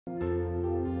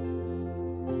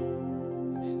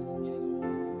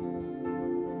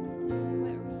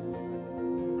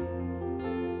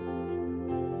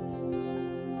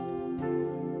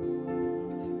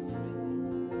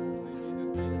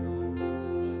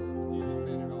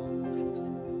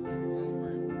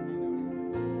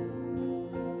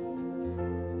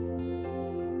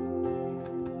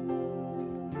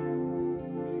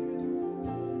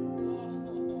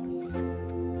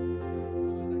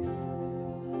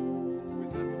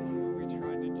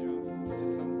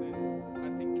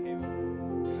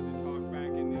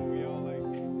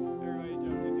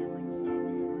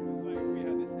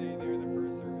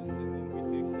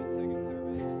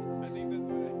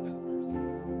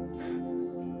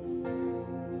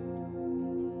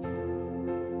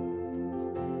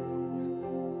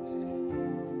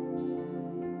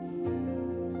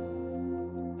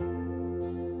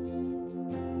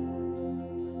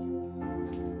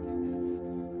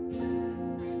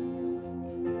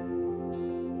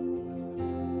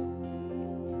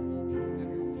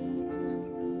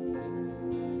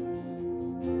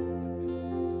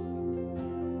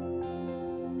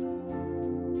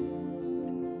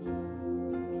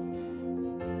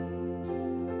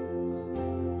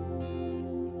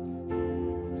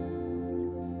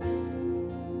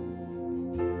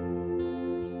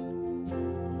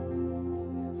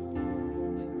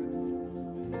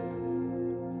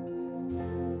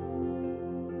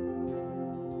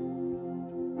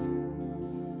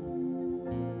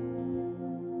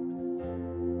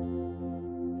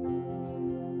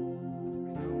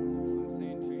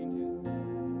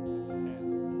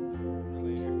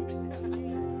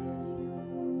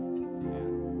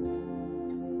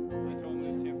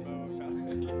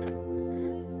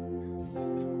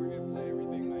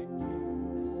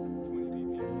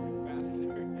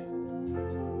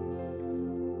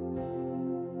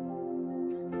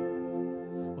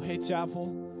Hey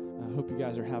Chapel, I hope you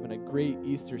guys are having a great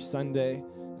Easter Sunday.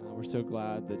 We're so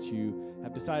glad that you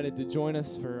have decided to join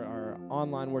us for our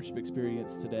online worship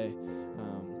experience today.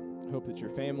 I hope that your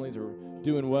families are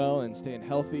doing well and staying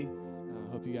healthy.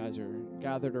 I hope you guys are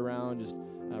gathered around, just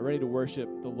ready to worship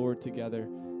the Lord together.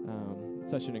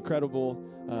 It's such an incredible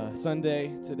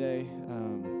Sunday today,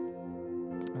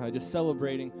 just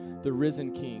celebrating the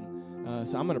risen King.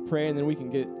 So I'm going to pray, and then we can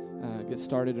get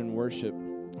started in worship.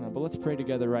 But let's pray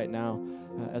together right now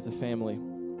as a family.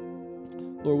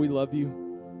 Lord, we love you.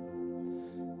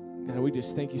 God, we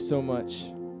just thank you so much,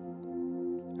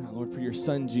 Lord, for your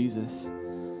son, Jesus.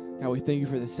 God, we thank you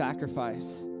for the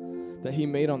sacrifice that he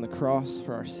made on the cross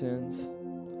for our sins.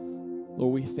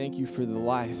 Lord, we thank you for the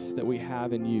life that we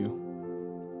have in you.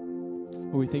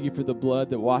 Lord, we thank you for the blood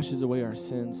that washes away our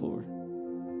sins, Lord.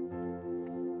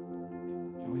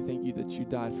 And we thank you that you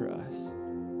died for us.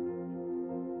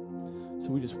 So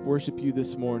we just worship you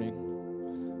this morning.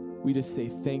 We just say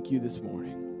thank you this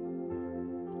morning.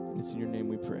 And it's in your name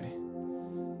we pray.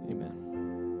 Amen.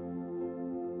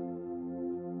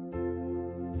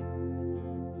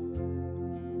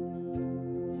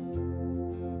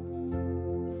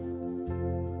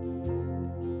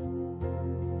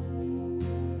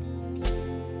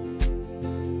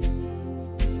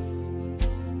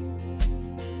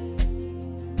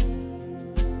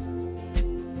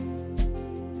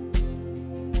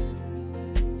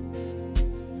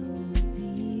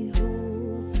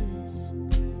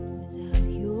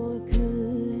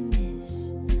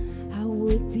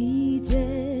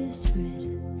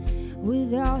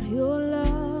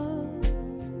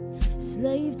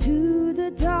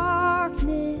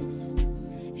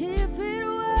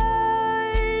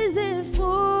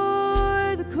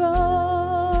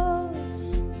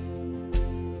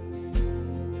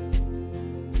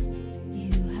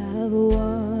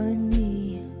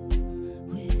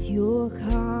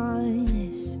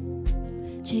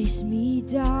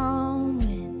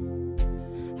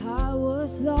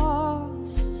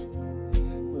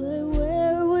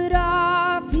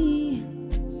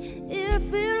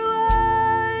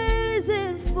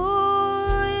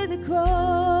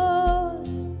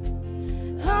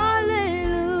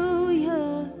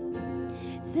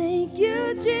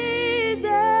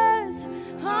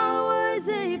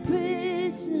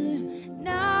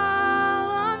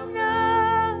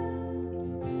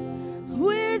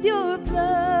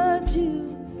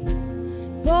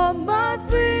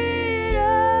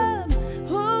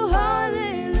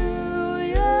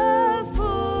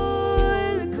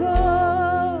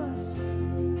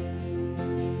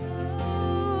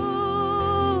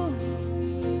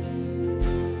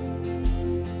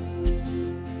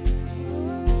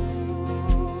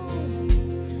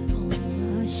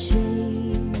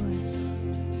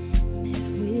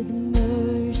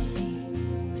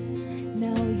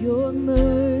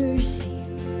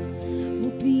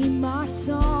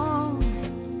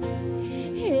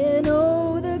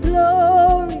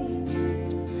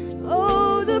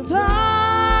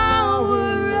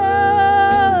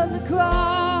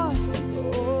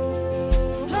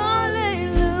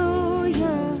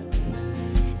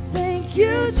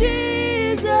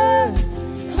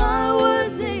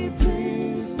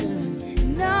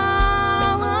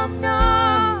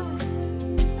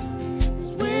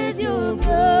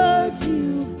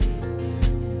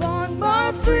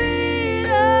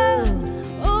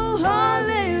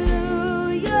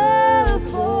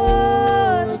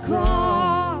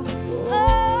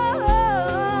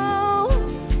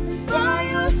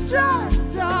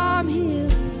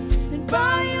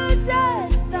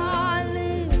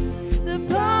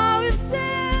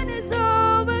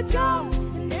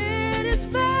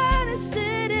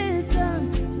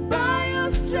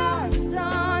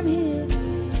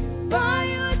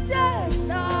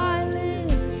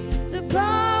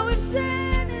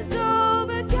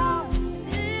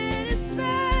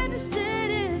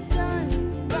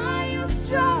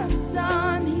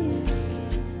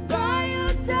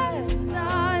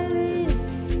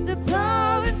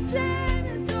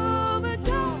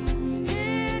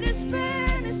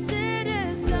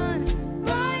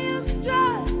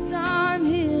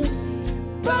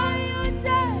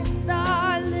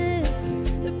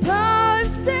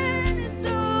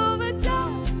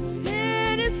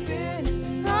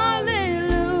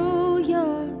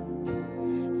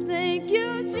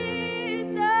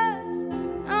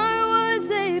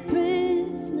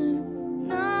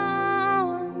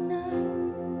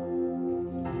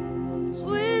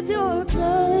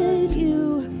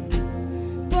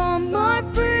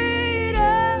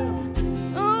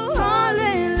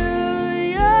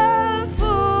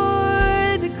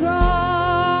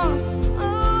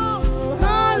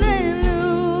 Hallelujah.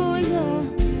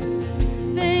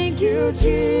 you,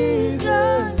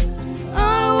 Jesus.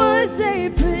 I was a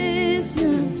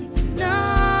prisoner,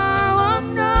 now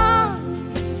I'm not.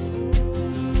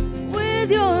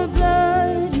 With your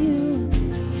blood,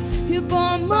 you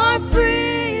bought my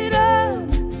freedom.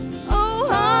 Oh,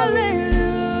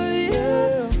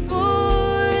 hallelujah,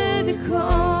 for the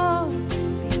cross.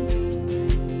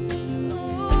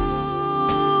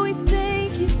 Oh, we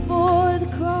thank you for the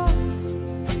cross.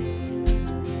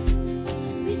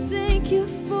 We thank you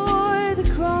for the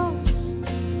cross.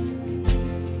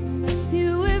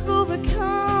 You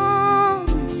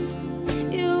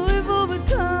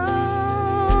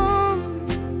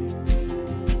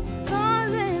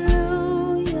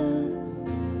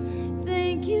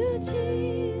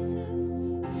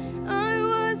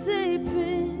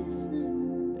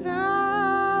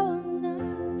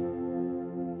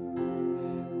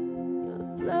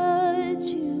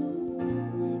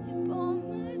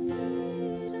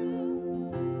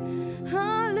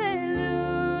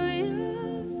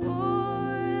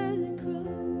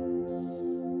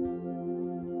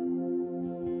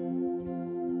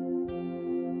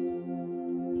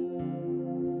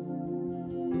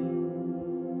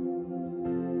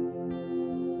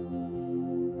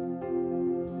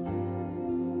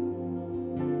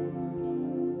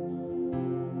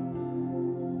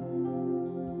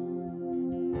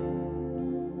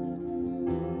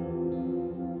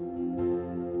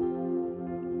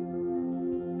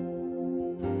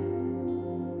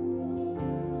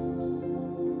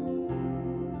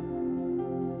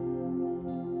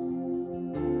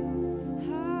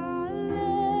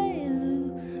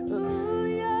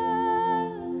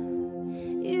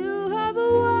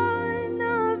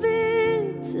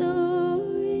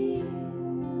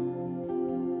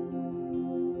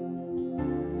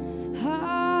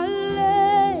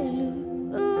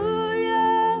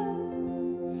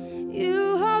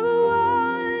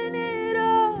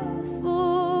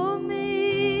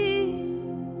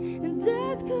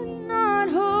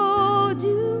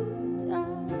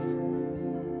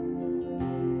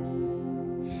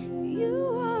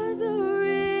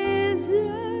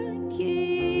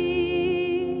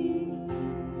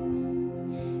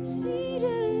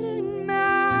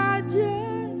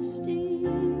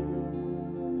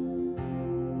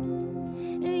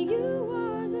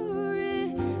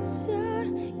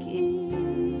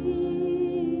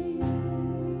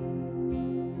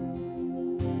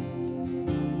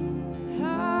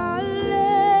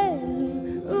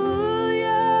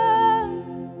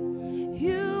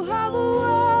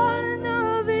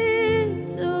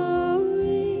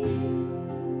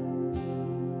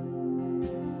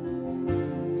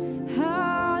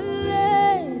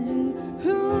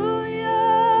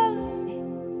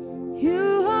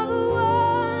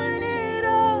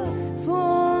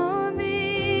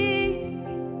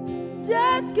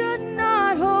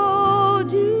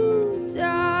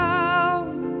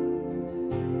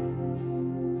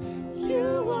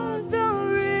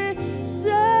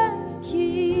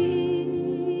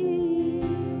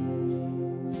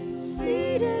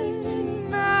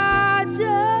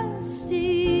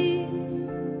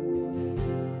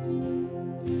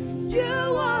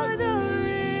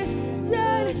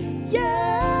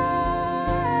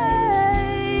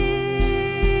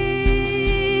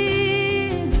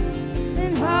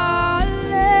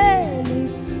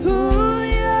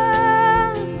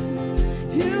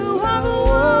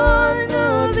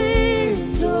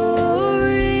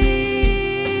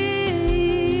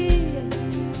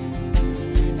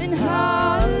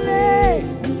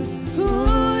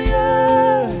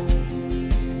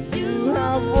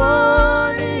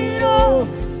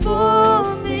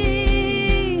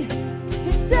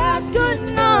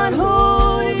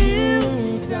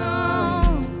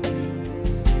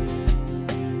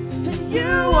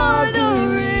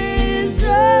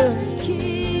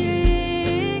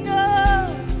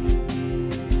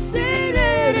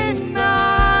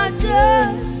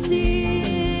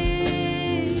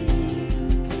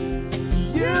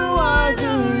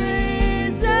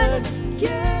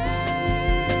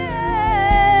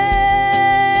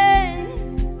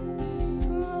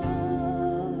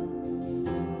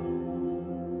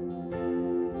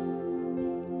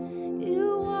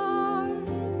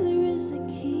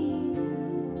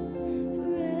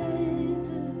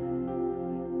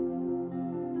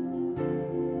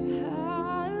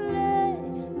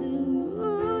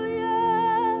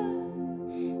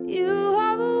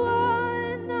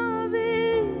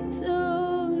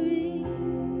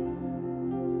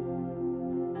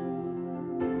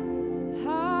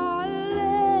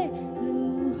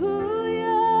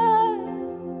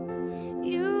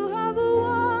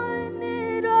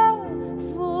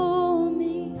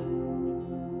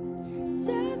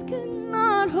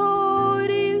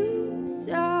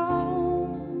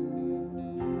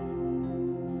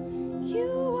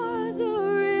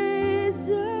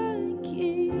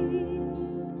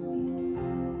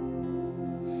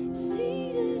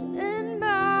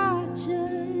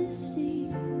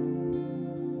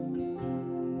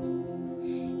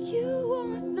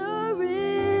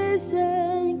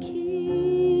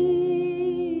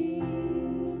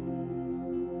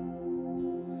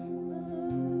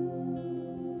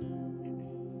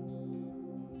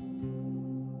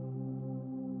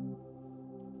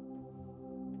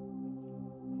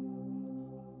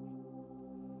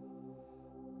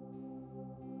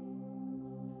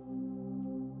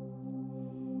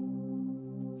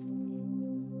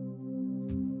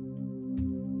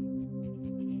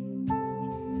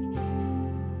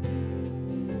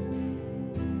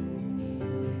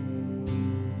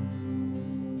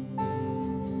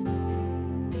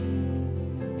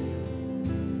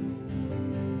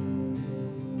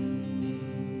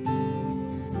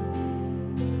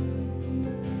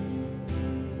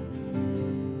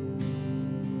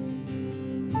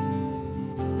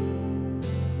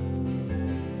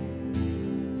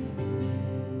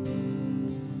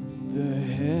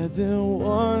that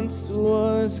once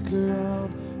was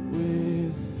crowned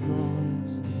with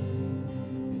thorns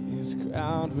is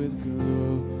crowned with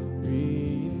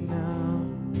glory now.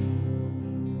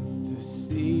 The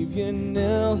Savior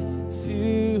knelt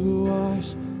to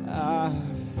wash our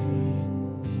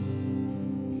feet.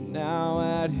 Now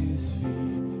at his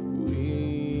feet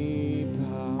we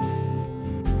bow.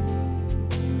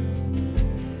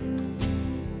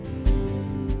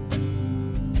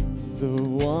 The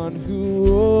one who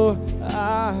wore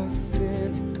our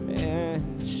sin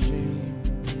and shame,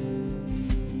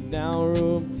 now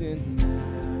robed in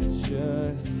majesty,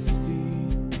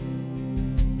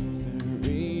 the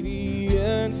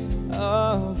radiance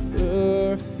of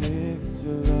perfect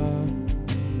love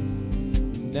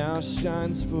now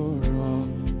shines for all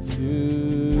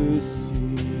to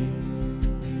see.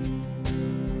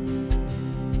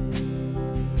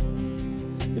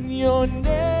 And your name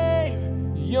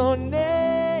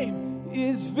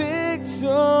is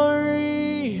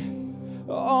victory.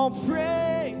 All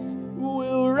praise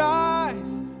will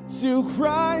rise to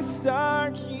Christ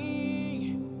our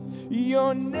King.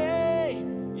 Your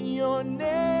name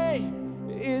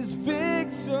is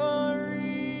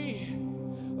victory.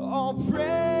 All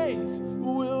praise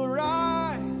will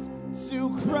rise to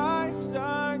Christ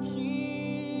our King.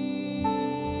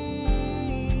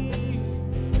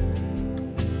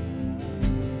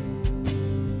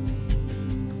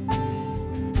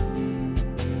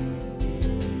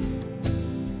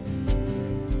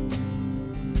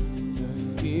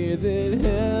 That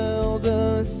held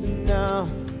us now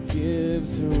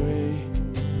gives way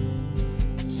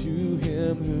to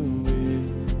him who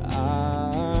is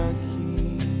our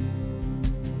King.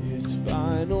 His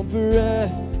final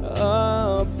breath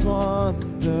upon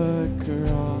the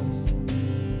cross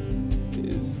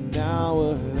is now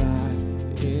alive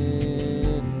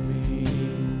in me.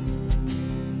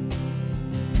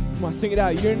 Come on, sing it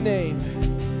out. Your name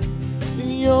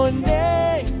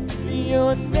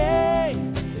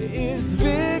is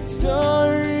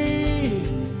victory.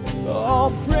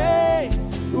 All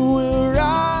praise will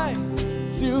rise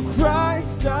to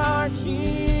Christ our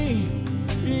King.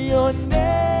 Your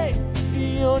name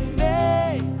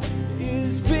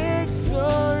is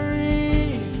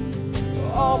victory.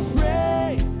 All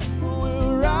praise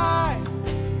will rise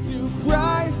to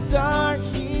Christ our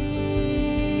King.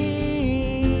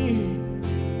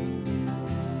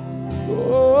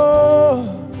 Oh,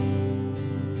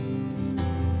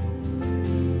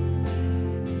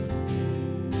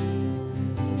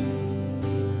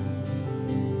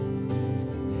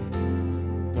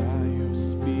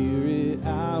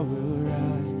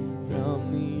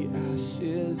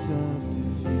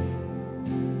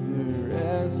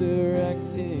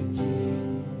 resurrected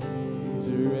King is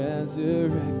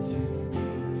resurrecting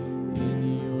me. In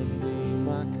your name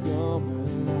I come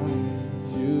alive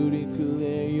to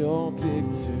declare your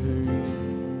victory.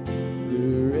 The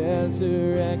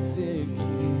resurrected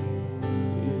King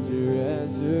is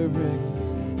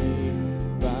resurrecting me.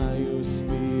 By your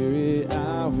Spirit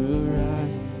I will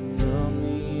rise from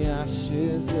the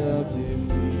ashes of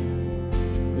defeat.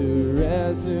 The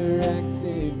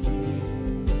resurrected King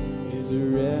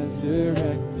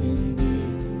resurrecting me.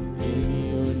 In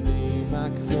your name I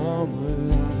come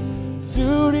alive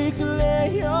to declare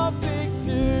your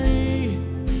victory.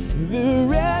 The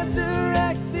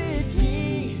resurrected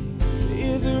King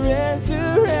is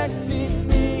resurrecting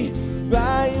me.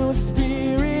 By your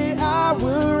Spirit I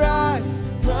will rise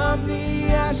from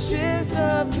the ashes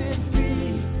of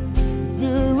defeat.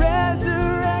 The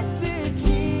resurrected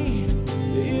King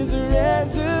is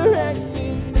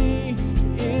resurrecting me.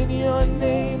 In your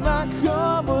name I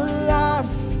come alive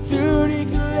to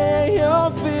declare your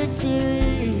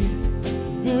victory.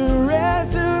 The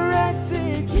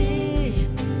resurrected King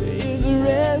is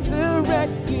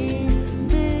resurrecting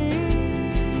me.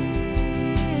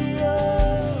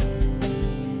 Oh,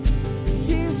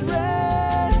 he's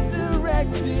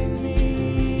resurrecting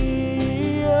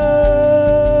me. Oh.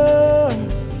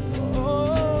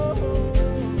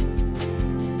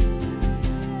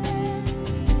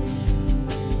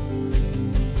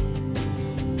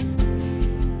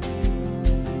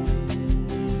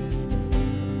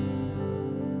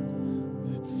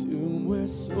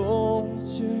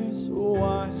 Soldiers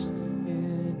washed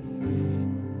in rain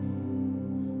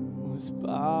was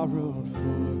borrowed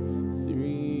for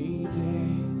 3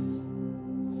 days.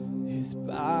 His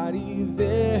body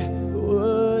there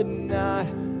would not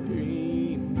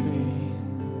remain.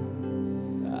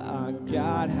 Our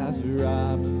God has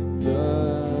robbed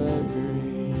the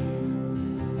grave.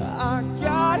 Our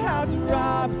God has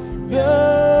robbed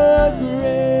the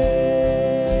grave.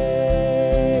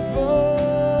 Oh.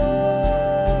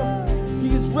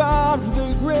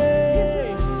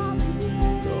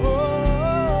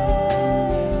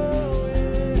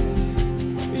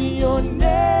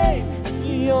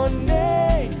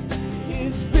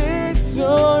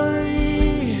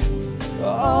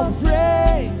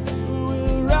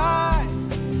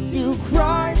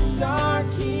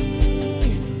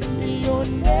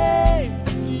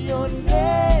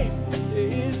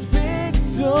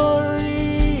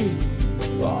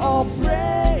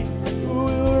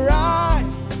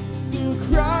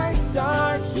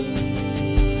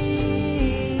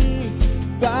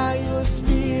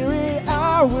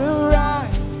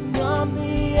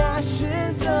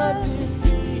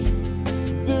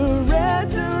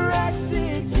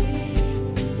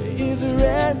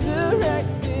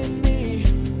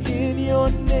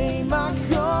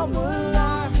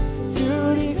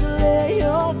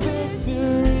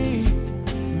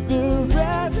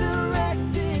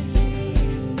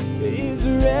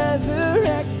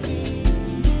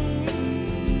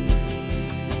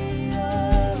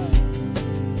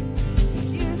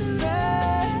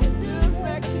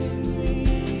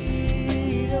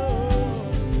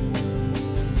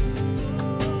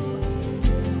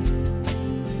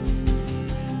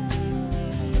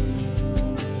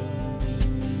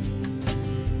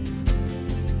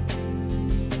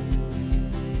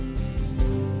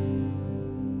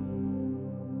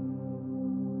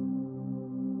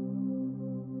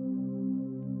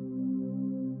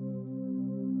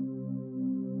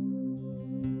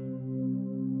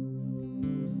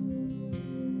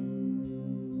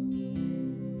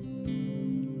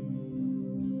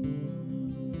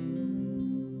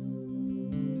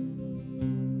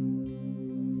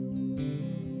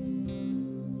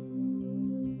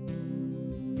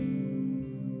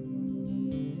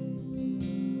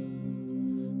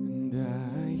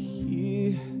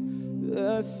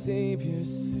 the Savior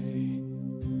say,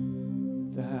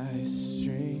 thy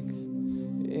strength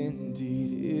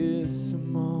indeed is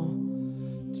small.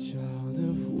 Child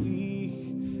of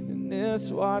weakness,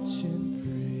 watch and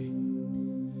pray.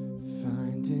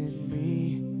 Find in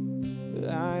me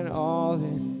thine all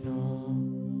in all.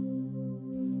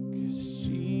 'Cause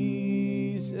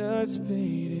Jesus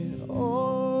paid it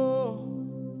all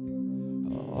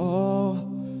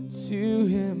to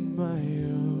him I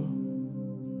owe.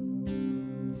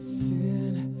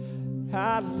 Sin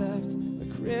had left a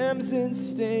crimson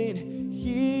stain,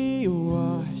 he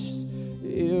washed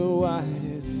it white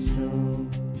as snow.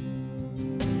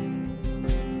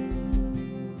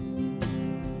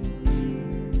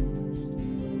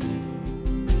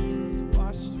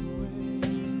 Washed away.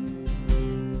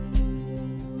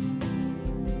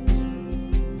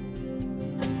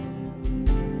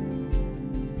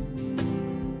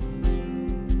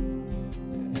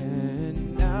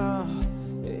 And now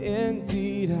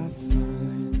indeed I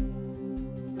find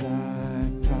thy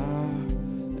power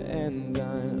and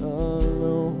thine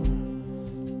alone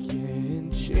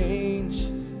can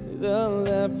change the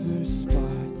leper's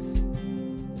spots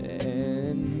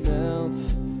and melt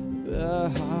the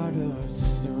heart of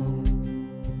stone.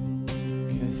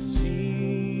 'Cause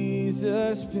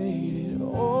Jesus paid it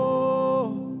all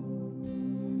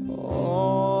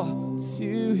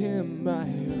to him I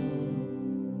owe.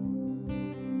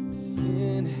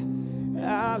 Sin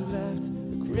I left a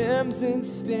crimson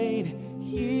stain,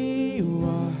 he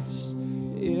washed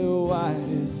it white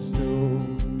as snow.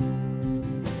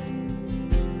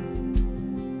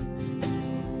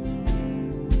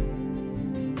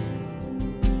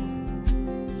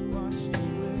 Washed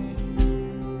away.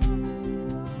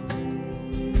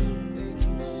 Thank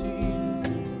you, Jesus.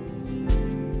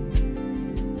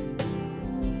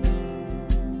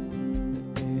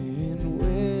 And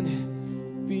when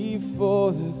before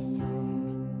the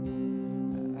throne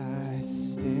I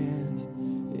stand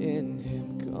in him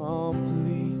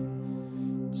complete,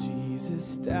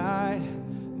 Jesus died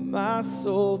my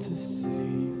soul to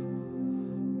save.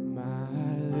 My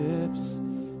lips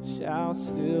shall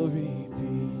still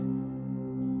repeat,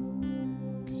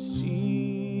 'cause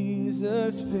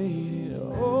Jesus paid it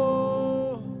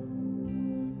all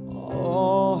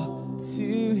to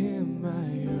him I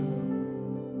owe.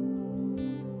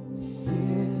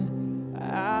 Sin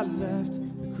I left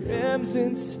a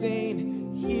crimson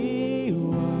stain, he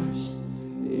washed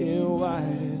it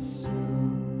white as snow.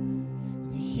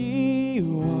 He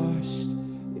washed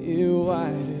it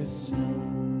white as snow.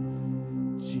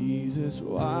 Jesus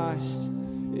washed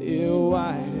it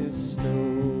white as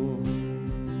snow.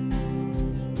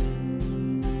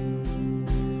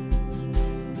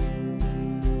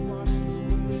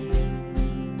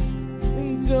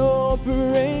 And oh,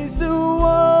 praise the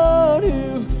one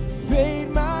who paid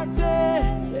my debt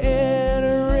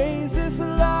and raised this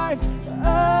life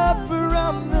up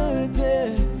from the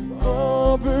dead.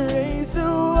 Oh, praise the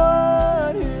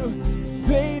one who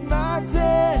paid my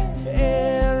debt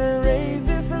and raised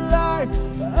this life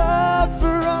up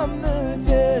from the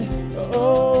dead.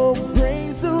 Oh,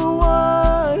 praise the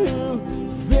one who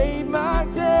paid my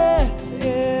debt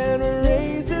and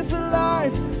raised this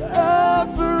life up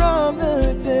from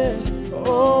the dead.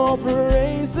 Oh,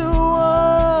 praise the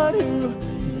one who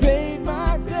paid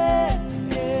my debt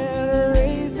and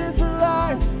raised this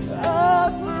life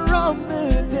up from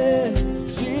the dead.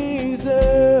 Jesus.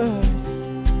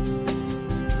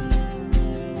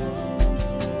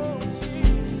 Oh,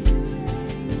 Jesus.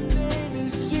 His name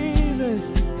is Jesus.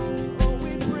 Oh,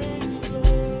 we praise you,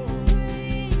 Lord.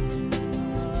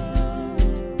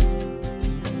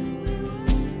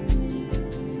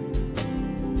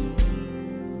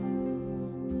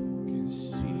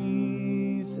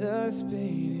 Jesus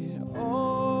paid it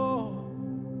all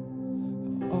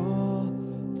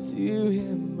to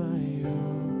him I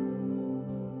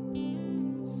owe.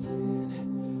 Sin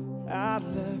I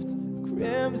left a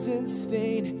crimson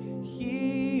stain,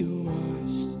 he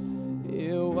washed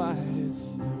it white as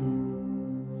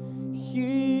snow.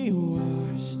 He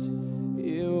washed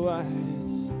it white as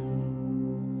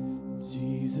snow.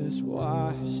 Jesus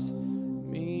washed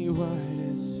me white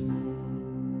as snow.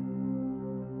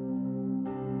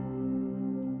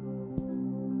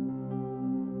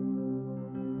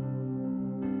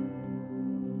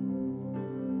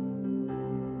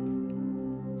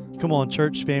 Come on,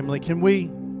 church family. Can we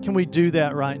do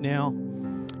that right now?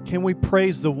 Can we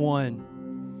praise the one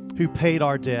who paid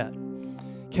our debt?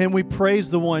 Can we praise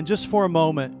the one just for a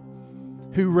moment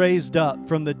who raised up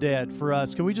from the dead for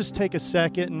us? Can we just take a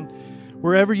second and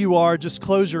wherever you are, just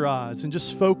close your eyes and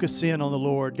just focus in on the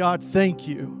Lord. God, thank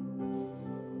you.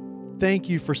 thank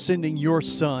you for sending your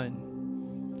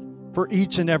Son for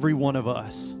each and every one of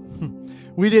us.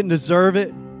 We didn't deserve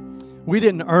it. We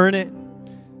didn't earn it.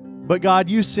 But God,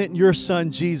 you sent your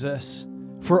Son, Jesus,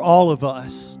 for all of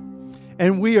us.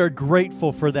 And we are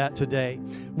grateful for that today.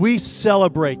 We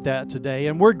celebrate that today.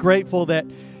 And we're grateful that,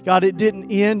 God, it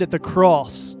didn't end at the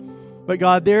cross. But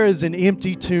God, there is an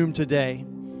empty tomb today.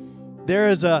 There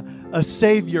is a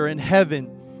Savior in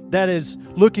heaven that is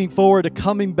looking forward to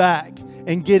coming back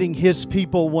and getting His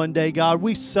people one day. God,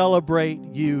 we celebrate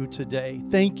you today.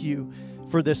 Thank you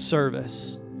for this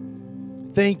service.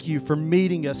 Thank you for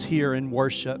meeting us here in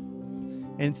worship.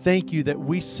 And thank you that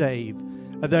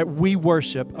we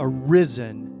worship a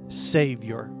risen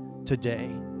Savior today.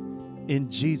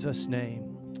 In Jesus'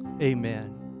 name,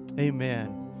 amen.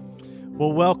 Amen.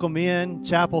 Well, welcome in,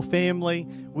 Chapel family.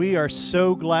 We are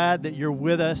so glad that you're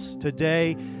with us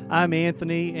today. I'm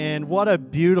Anthony, and what a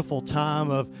beautiful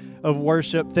time of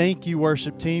worship. Thank you,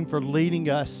 worship team, for leading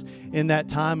us in that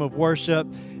time of worship.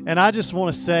 And I just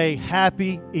want to say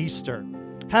Happy Easter.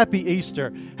 Happy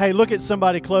Easter. Hey, look at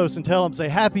somebody close and tell them, say,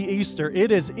 Happy Easter.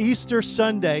 It is Easter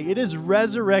Sunday. It is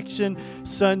Resurrection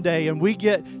Sunday, and we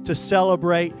get to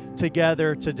celebrate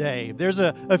together today. There's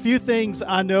a few things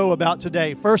I know about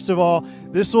today. First of all,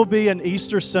 this will be an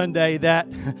Easter Sunday that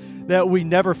we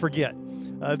never forget.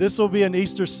 This will be an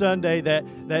Easter Sunday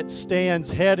that stands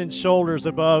head and shoulders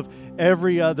above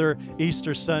every other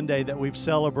Easter Sunday that we've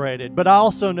celebrated. But I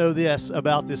also know this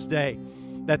about this day,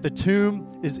 that the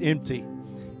tomb is empty,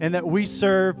 and that we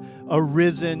serve a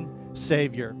risen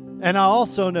Savior. And I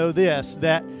also know this,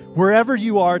 that wherever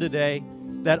you are today,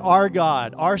 that our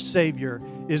God, our Savior,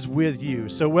 is with you.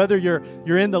 So whether you're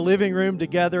in the living room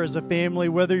together as a family,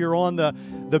 whether you're on the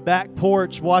back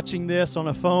porch watching this on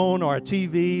a phone or a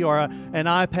TV or an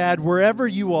iPad, wherever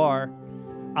you are,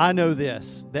 I know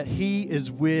this, that He is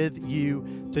with you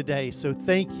today. So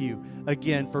thank you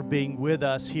again for being with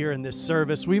us here in this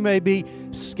service. We may be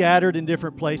scattered in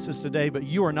different places today, but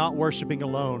you are not worshiping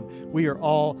alone. We are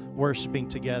all worshiping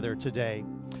together today.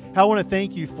 I want to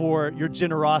thank you for your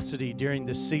generosity during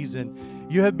this season.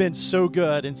 You have been so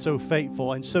good and so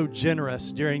faithful and so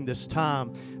generous during this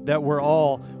time that we're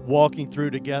all walking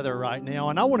through together right now.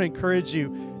 And I want to encourage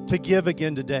you to give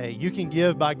again today. You can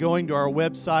give by going to our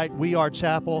website,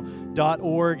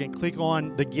 wearechapel.org, and click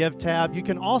on the Give tab. You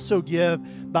can also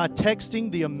give by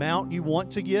texting the amount you want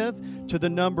to give to the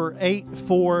number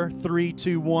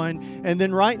 84321. And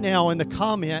then right now in the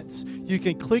comments, you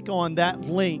can click on that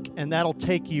link, and that'll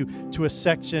take you to a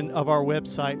section of our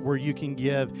website where you can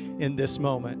give in this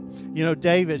moment. You know,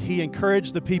 David, he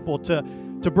encouraged the people to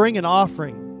bring an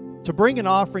offering. To bring an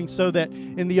offering so that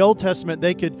in the Old Testament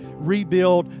they could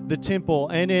rebuild the temple.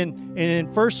 And in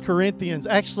 1 Corinthians,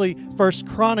 actually 1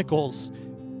 Chronicles,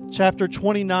 chapter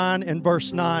 29 and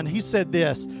verse 9, he said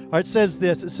this, or it says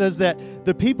this, it says that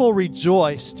the people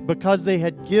rejoiced because they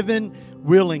had given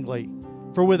willingly,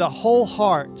 for with a whole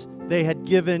heart they had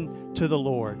given to the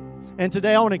Lord. And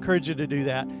today I want to encourage you to do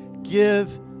that.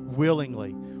 Give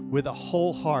willingly, with a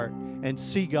whole heart, and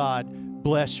see God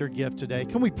bless your gift today.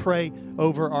 Can we pray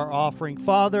over our offering?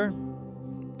 Father,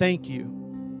 thank you.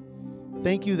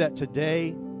 Thank you that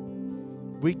today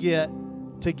we get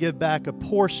to give back a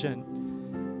portion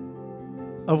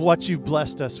of what you've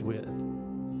blessed us with.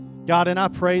 God, and I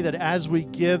pray that as we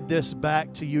give this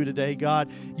back to you today,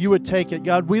 God, you would take it.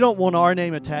 God, we don't want our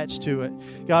name attached to it.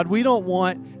 God, we don't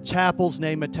want Chapel's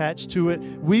name attached to it.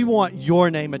 We want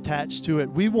your name attached to it.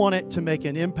 We want it to make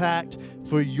an impact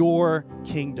for your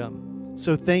kingdom.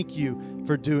 So thank you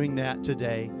for doing that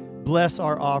today. Bless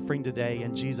our offering today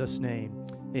in Jesus' name.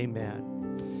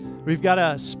 Amen. We've got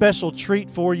a special treat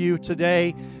for you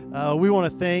today. We want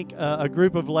to thank a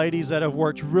group of ladies that have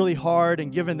worked really hard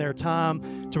and given their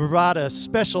time to provide a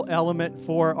special element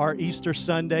for our Easter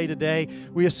Sunday today.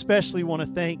 We especially want to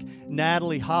thank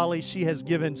Natalie Holly. She has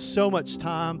given so much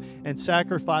time and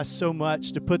sacrificed so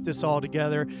much to put this all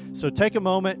together. So take a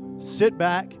moment, sit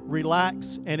back,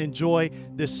 relax, and enjoy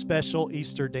this special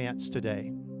Easter dance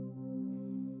today.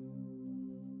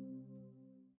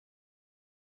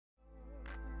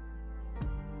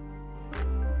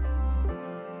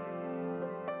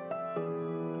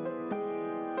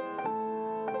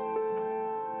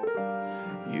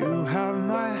 You have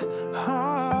my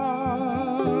heart.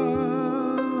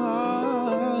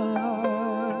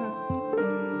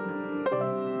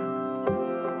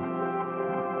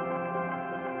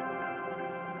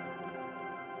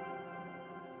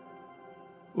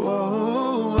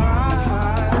 Whoa,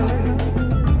 I'm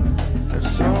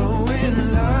so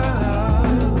in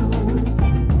love,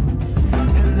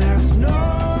 and there's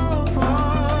no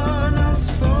one else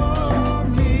for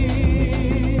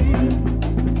me.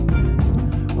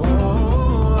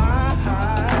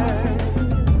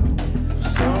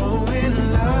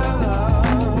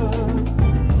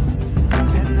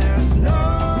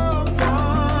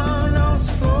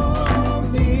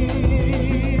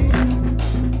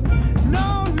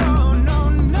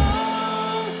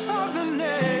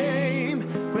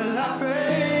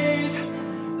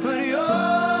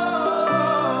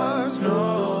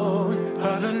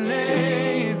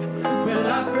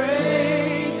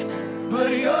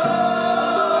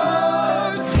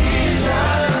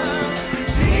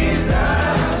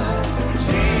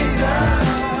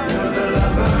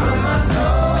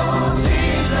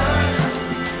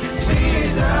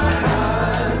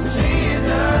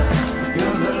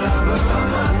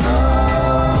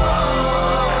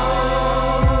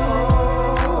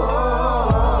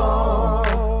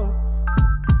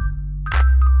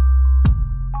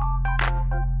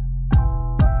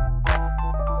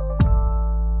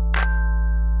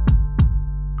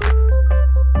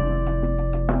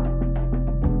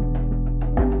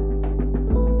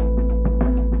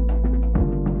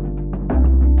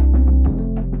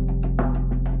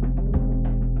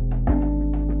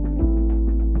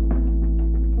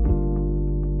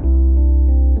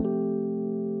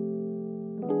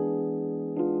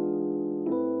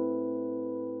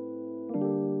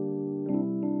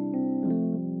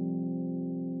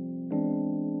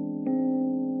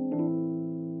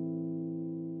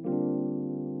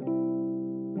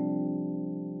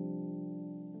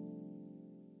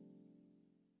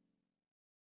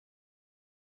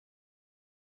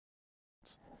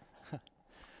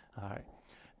 All right.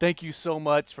 Thank you so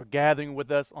much for gathering with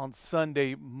us on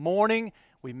Sunday morning.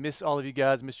 We miss all of you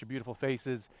guys, miss your beautiful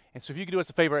faces. And so if you could do us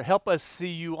a favor, help us see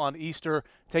you on Easter.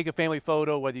 Take a family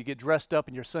photo, whether you get dressed up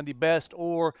in your Sunday best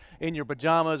or in your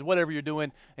pajamas, whatever you're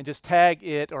doing, and just tag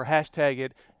it or hashtag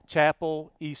it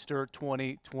Chapel Easter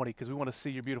 2020, because we want to see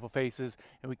your beautiful faces,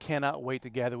 and we cannot wait to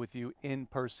gather with you in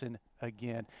person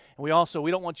again. And we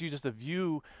don't want you just to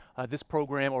view this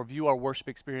program or view our worship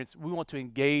experience. We want to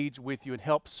engage with you and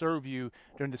help serve you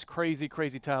during this crazy,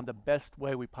 crazy time the best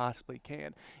way we possibly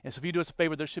can. And so if you do us a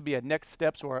favor, there should be a next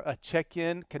steps or a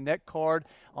check-in connect card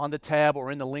on the tab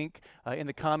or in the link in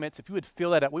the comments. If you would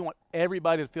fill that out, we want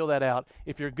everybody to fill that out.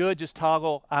 If you're good, just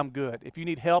toggle I'm good. If you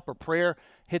need help or prayer,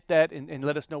 hit that and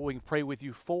let us know what we can pray with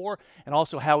you for, and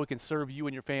also how we can serve you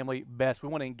and your family best. We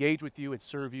want to engage with you and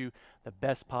serve you the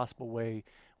best possible way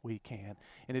we can.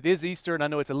 And it is Easter, and I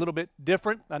know it's a little bit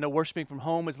different. I know worshiping from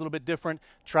home is a little bit different.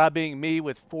 Try being me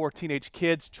with 4 teenage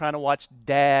kids trying to watch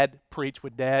Dad preach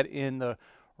with Dad in the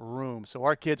room. So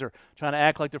our kids are trying to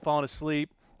act like they're falling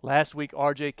asleep. Last week,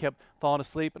 RJ kept falling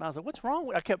asleep, and I was like, what's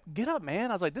wrong? I kept, get up, man.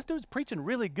 I was like, this dude's preaching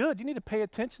really good. You need to pay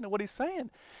attention to what he's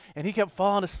saying. And he kept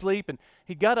falling asleep, and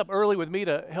he got up early with me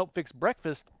to help fix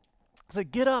breakfast. I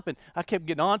said, get up, and I kept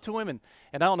getting on to him, and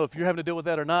I don't know if you're having to deal with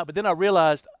that or not, but then I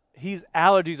realized his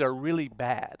allergies are really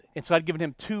bad. And so I'd given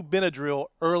him 2 Benadryl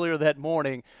earlier that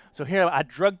morning. So here I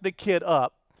drugged the kid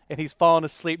up, and he's falling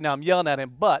asleep. Now I'm yelling at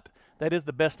him, but that is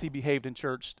the best he behaved in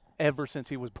church ever since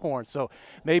he was born. So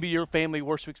maybe your family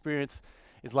worship experience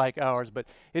is like ours, but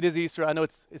it is Easter. I know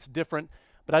it's different,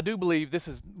 but I do believe this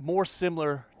is more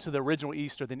similar to the original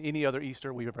Easter than any other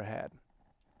Easter we've ever had.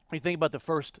 When you think about the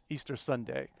first Easter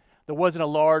Sunday, there wasn't a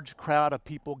large crowd of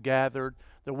people gathered.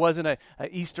 There wasn't an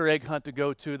Easter egg hunt to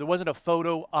go to. There wasn't a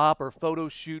photo op or photo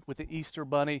shoot with the Easter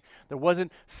bunny. There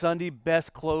wasn't Sunday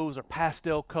best clothes or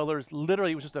pastel colors.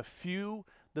 Literally, it was just a few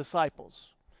disciples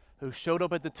who showed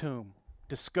up at the tomb,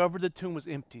 discovered the tomb was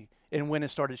empty, and went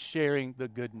and started sharing the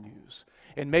good news.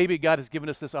 And maybe God has given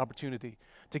us this opportunity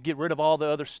to get rid of all the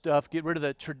other stuff, get rid of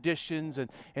the traditions and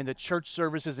the church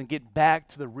services, and get back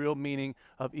to the real meaning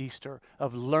of Easter,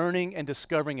 of learning and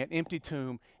discovering an empty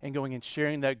tomb and going and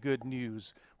sharing that good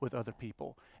news with other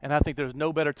people. And I think there's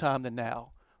no better time than now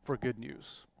for good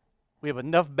news. We have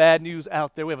enough bad news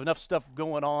out there. We have enough stuff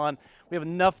going on. We have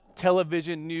enough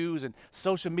television news and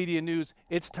social media news.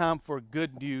 It's time for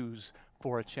good news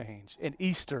for a change. And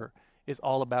Easter is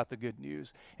all about the good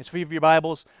news. And so if you have your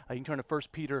Bibles, you can turn to 1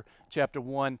 Peter chapter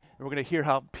 1, and we're going to hear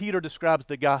how Peter describes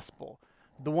the gospel.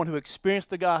 The one who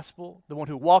experienced the gospel, the one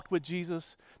who walked with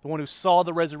Jesus, the one who saw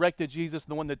the resurrected Jesus,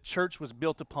 the one the church was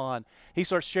built upon. He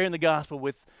starts sharing the gospel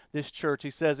with this church.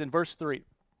 He says in verse 3,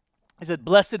 he said,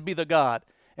 "Blessed be the God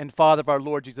and Father of our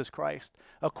Lord Jesus Christ,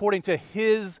 according to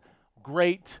his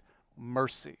great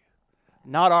mercy."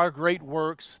 Not our great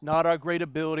works, not our great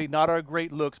ability, not our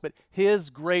great looks, but his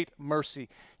great mercy.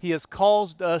 He has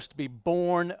caused us to be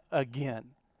born again.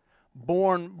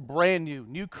 Born brand new,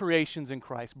 new creations in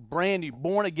Christ. Brand new,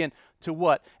 born again to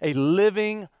what? A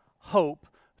living hope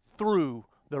through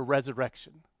the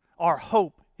resurrection. Our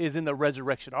hope is in the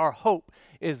resurrection. Our hope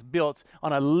is built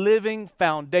on a living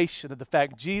foundation of the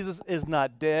fact Jesus is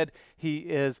not dead, he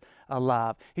is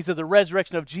alive. He says the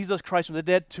resurrection of Jesus Christ from the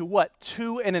dead to what?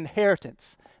 To an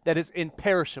inheritance that is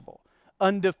imperishable,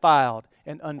 undefiled,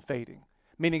 and unfading.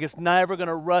 Meaning it's never going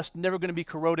to rust, never going to be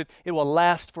corroded. It will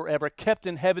last forever, kept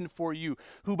in heaven for you,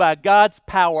 who by God's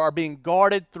power are being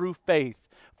guarded through faith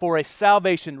for a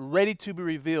salvation ready to be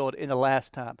revealed in the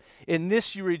last time. In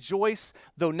this you rejoice,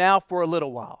 though now for a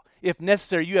little while. If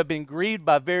necessary, you have been grieved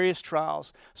by various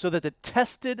trials, so that the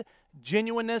tested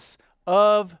genuineness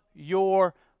of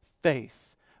your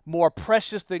faith, more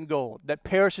precious than gold, that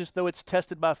perishes though it's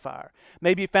tested by fire,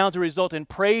 may be found to result in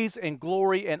praise and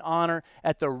glory and honor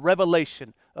at the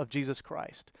revelation of Jesus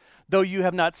Christ. Though you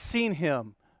have not seen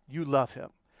him, you love him.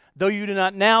 Though you do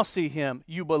not now see him,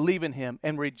 you believe in him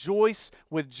and rejoice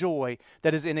with joy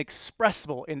that is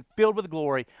inexpressible and filled with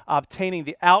glory, obtaining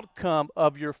the outcome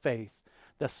of your faith,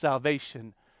 the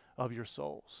salvation of your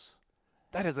souls.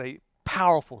 That is a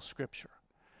powerful scripture.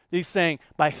 He's saying,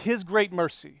 by his great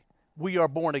mercy, we are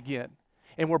born again.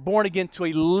 And we're born again to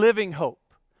a living hope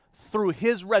through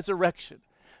his resurrection,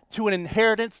 to an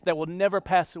inheritance that will never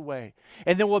pass away.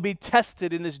 And then we'll be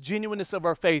tested in this genuineness of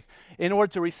our faith in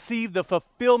order to receive the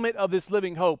fulfillment of this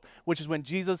living hope, which is when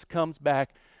Jesus comes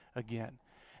back again.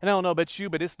 And I don't know about you,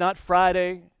 but it's not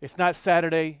Friday, it's not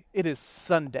Saturday, it is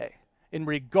Sunday. And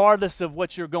regardless of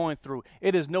what you're going through,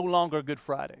 it is no longer Good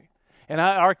Friday. And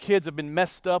our kids have been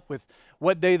messed up with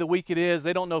what day of the week it is.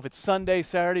 They don't know if it's Sunday,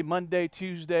 Saturday, Monday,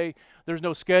 Tuesday. There's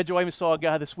no schedule. I even saw a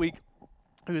guy this week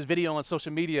who was videoing on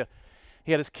social media.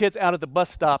 He had his kids out at the bus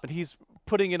stop, and he's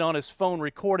putting it on his phone,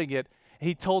 recording it.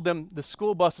 He told them the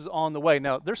school bus is on the way.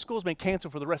 Now, their school's been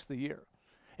canceled for the rest of the year.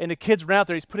 And the kids were out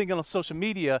there. He's putting it on social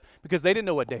media because they didn't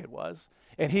know what day it was.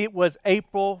 And it was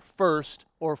April 1st,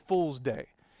 or Fool's Day.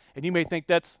 And you may think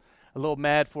that's a little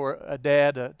mad for a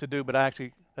dad to do, but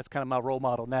that's kind of my role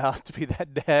model now, to be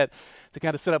that dad, to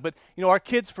kind of set up. But, our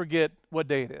kids forget what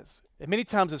day it is. And many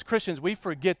times as Christians, we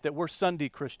forget that we're Sunday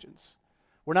Christians.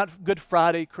 We're not Good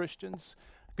Friday Christians.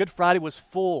 Good Friday was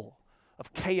full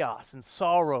of chaos and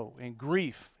sorrow and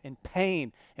grief and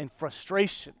pain and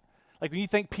frustration. Like when you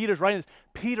think Peter's writing this,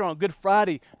 Peter on Good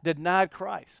Friday denied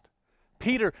Christ.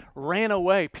 Peter ran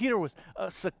away. Peter was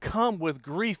succumbed with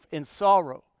grief and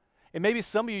sorrow. And maybe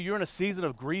some of you, you're in a season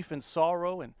of grief and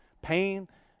sorrow and pain,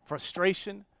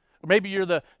 frustration. Or maybe you're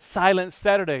the Silent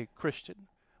Saturday Christian,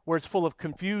 where it's full of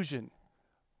confusion,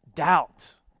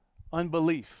 doubt,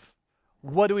 unbelief.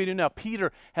 What do we do now?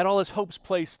 Peter had all his hopes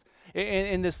placed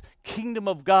in this kingdom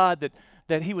of God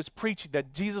that he was preaching,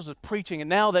 that Jesus was preaching, and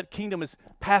now that kingdom has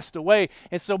passed away.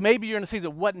 And so maybe you're in a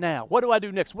season, what now? What do I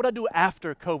do next? What do I do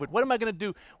after COVID? What am I going to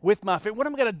do with my family? What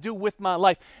am I going to do with my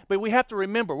life? But we have to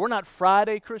remember, we're not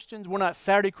Friday Christians. We're not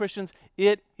Saturday Christians.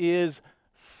 It is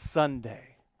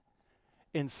Sunday.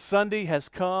 And Sunday has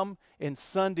come, and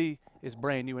Sunday is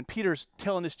brand new. And Peter's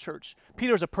telling this church,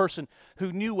 Peter's a person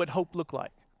who knew what hope looked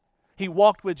like. He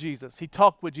walked with Jesus. He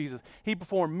talked with Jesus. He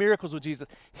performed miracles with Jesus.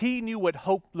 He knew what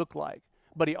hope looked like,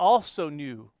 but he also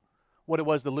knew what it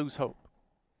was to lose hope.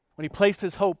 When he placed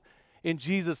his hope in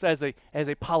Jesus as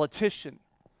a politician,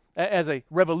 as a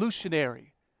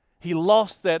revolutionary, he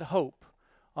lost that hope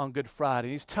on Good Friday.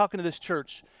 He's talking to this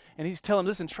church, and he's telling them,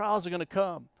 listen, trials are going to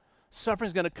come. Suffering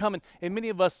is going to come, and many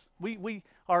of us,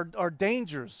 our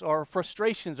dangers, our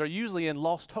frustrations are usually in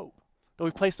lost hope. That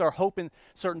we've placed our hope in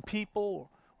certain people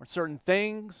or certain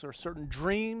things or certain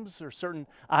dreams or certain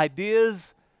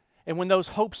ideas. And when those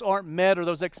hopes aren't met or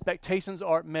those expectations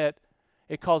aren't met,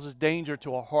 it causes danger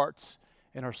to our hearts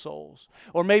and our souls.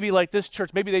 Or maybe like this church,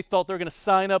 maybe they thought they were going to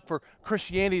sign up for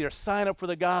Christianity or sign up for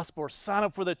the gospel or sign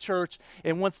up for the church,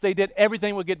 and once they did,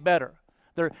 everything would get better.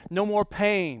 There no more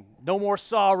pain, no more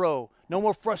sorrow, no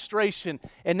more frustration,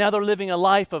 and now they're living a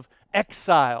life of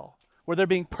exile where they're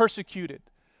being persecuted,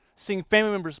 seeing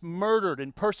family members murdered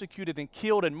and persecuted and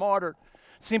killed and martyred,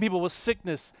 seeing people with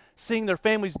sickness, seeing their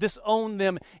families disown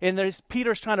them, and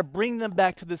Peter's trying to bring them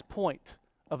back to this point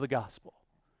of the gospel.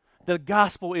 The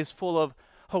gospel is full of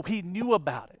hope. He knew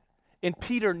about it, and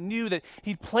Peter knew that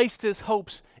he'd placed his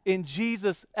hopes in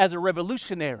Jesus as a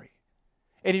revolutionary,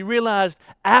 and he realized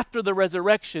after the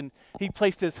resurrection, he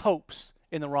placed his hopes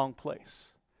in the wrong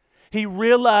place. He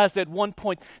realized at one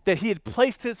point that he had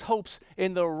placed his hopes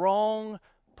in the wrong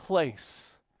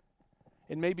place.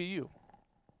 And maybe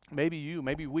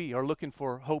we are looking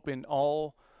for hope in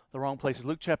all the wrong places.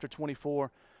 Luke chapter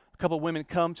 24, a couple of women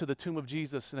come to the tomb of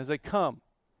Jesus, and as they come,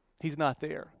 he's not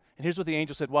there. And here's what the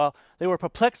angel said. While they were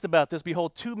perplexed about this,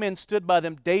 behold, two men stood by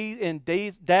them in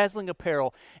dazzling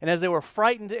apparel. And as they were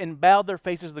frightened and bowed their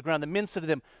faces to the ground, the men said to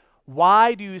them,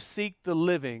 why do you seek the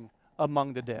living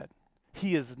among the dead?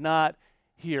 He is not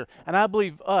here. And I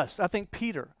think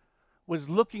Peter was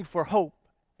looking for hope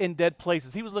in dead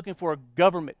places. He was looking for a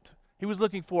government. He was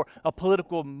looking for a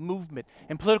political movement.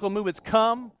 And political movements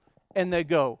come and they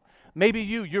go. Maybe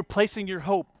you're placing your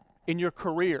hope in your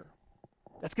career.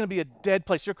 That's going to be a dead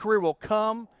place. Your career will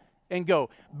come and go.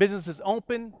 Businesses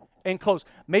open and close.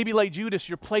 Maybe like Judas,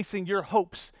 you're placing your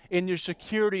hopes in your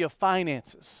security of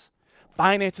finances.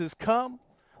 Finances come,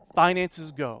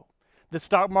 finances go. The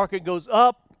stock market goes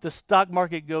up, the stock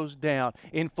market goes down.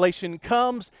 Inflation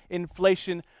comes,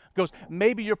 inflation goes.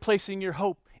 Maybe you're placing your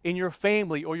hope in your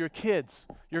family or your kids.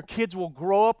 Your kids will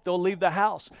grow up, they'll leave the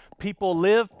house. People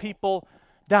live, people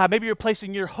die. Maybe you're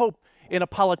placing your hope in a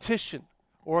politician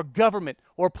or a government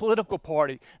or a political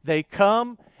party. They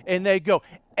come and they go.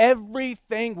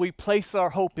 Everything we place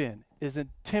our hope in is a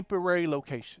temporary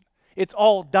location. It's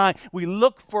all dying. We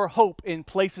look for hope in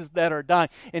places that are dying.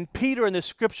 And Peter in the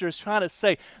scripture is trying to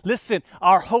say, listen,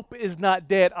 our hope is not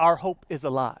dead, our hope is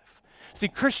alive. See,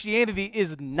 Christianity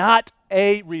is not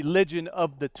a religion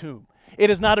of the tomb. It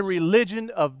is not a religion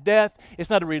of death. It's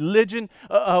not a religion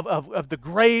of the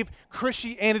grave.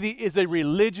 Christianity is a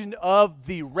religion of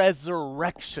the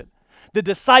resurrection. The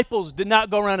disciples did not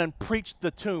go around and preach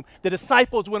the tomb. The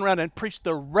disciples went around and preached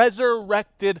the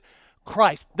resurrected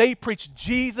Christ. They preached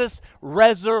Jesus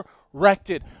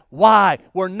resurrected. Why?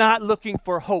 We're not looking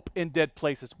for hope in dead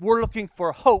places. We're looking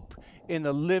for hope in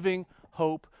the living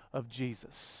hope of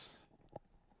Jesus.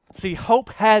 See, hope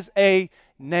has a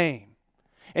name.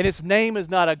 And its name is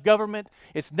not a government.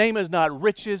 Its name is not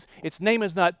riches. Its name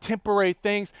is not temporary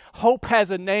things. Hope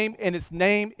has a name, and its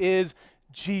name is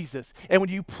Jesus. And when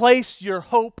you place your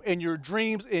hope and your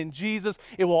dreams in Jesus,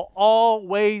 it will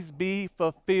always be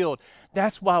fulfilled.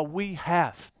 That's why we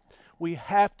have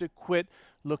to quit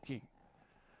looking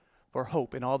for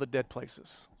hope in all the dead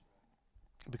places,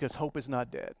 because hope is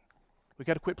not dead. We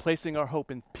got to quit placing our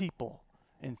hope in people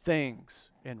and things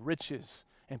and riches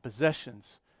and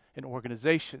possessions and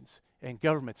organizations and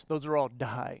governments. Those are all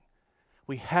dying.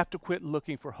 We have to quit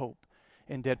looking for hope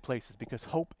in dead places, because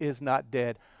hope is not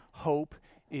dead. Hope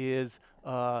is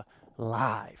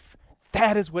alive.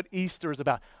 That is what Easter is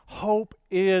about. Hope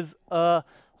is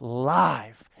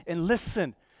alive. And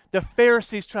listen, the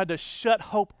Pharisees tried to shut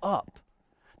hope up.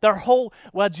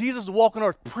 While Jesus was walking on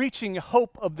earth preaching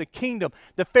hope of the kingdom,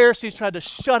 the Pharisees tried to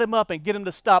shut him up and get him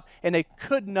to stop, and they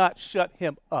could not shut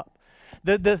him up.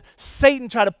 Satan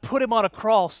tried to put him on a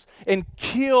cross and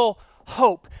kill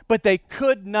hope, but they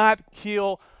could not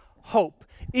kill hope.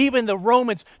 Even the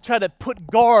Romans tried to put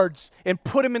guards and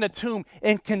put him in a tomb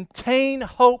and contain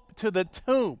hope to the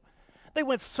tomb. They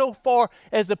went so far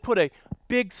as to put a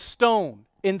big stone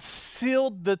and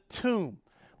sealed the tomb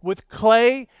with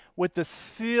clay with the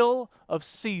seal of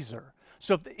Caesar.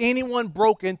 So if anyone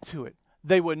broke into it,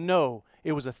 they would know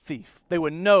it was a thief. They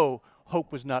would know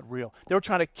hope was not real. They were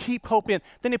trying to keep hope in.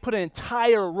 Then they put an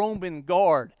entire Roman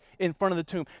guard in front of the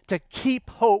tomb to keep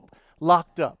hope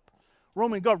locked up.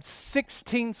 Roman guard,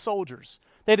 16 soldiers.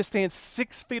 They had to stand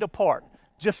 6 feet apart,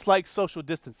 just like social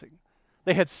distancing.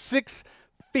 They had 6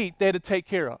 feet they had to take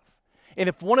care of. And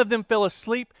if one of them fell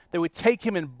asleep, they would take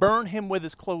him and burn him with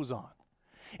his clothes on.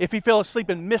 If he fell asleep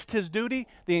and missed his duty,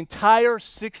 the entire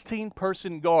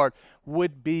 16-person guard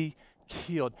would be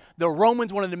killed. The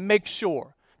Romans wanted to make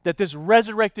sure that this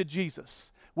resurrected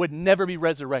Jesus would never be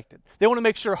resurrected. They want to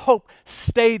make sure hope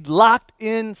stayed locked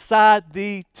inside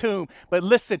the tomb. But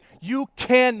listen, you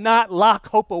cannot lock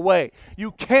hope away.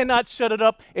 You cannot shut it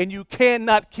up, and you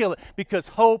cannot kill it, because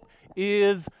hope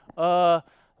is alive.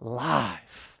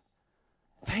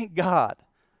 Thank God,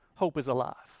 hope is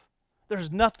alive.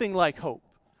 There's nothing like hope.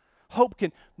 Hope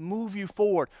can move you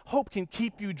forward. Hope can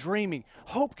keep you dreaming.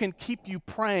 Hope can keep you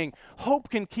praying. Hope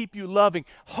can keep you loving.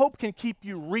 Hope can keep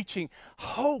you reaching.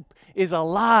 Hope is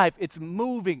alive. It's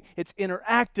moving. It's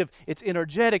interactive. It's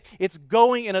energetic. It's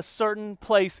going in a certain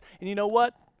place. And you know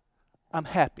what? I'm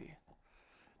happy.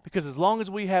 Because as long as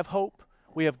we have hope,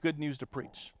 we have good news to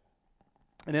preach.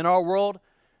 And in our world,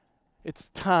 it's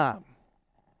time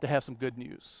to have some good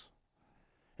news.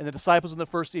 And the disciples on the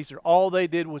first Easter, all they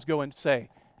did was go and say,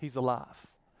 He's alive.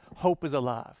 Hope is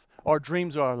alive. Our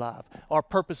dreams are alive. Our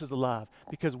purpose is alive,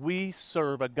 because we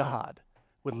serve a God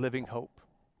with living hope.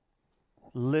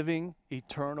 Living,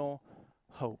 eternal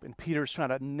hope. And Peter's trying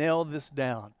to nail this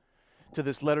down to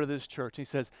this letter to this church. He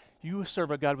says, you serve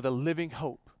a God with a living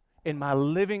hope, and my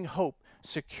living hope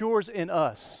secures in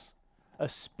us a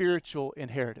spiritual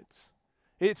inheritance.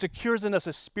 It secures in us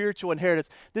a spiritual inheritance.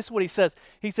 This is what he says.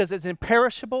 He says it's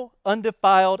imperishable,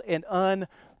 undefiled, and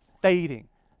unfading.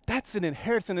 That's an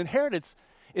inheritance. An inheritance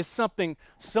is something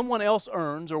someone else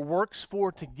earns or works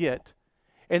for to get,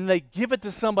 and they give it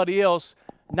to somebody else,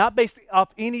 not based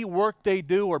off any work they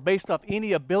do or based off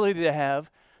any ability they have.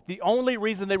 The only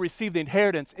reason they receive the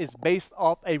inheritance is based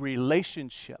off a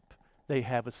relationship they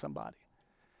have with somebody.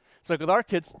 So like with our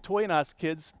kids, Toy and I's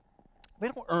kids, they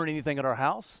don't earn anything at our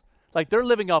house. Like, they're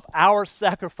living off our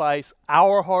sacrifice,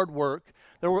 our hard work,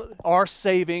 our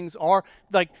savings,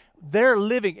 they're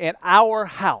living in our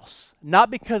house, not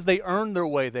because they earned their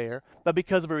way there, but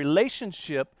because of a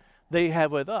relationship they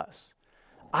have with us.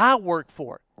 I work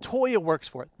for it. Toya works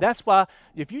for it. That's why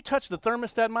if you touch the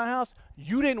thermostat in my house,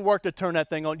 you didn't work to turn that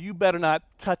thing on. You better not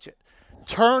touch it.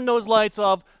 Turn those lights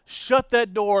off. Shut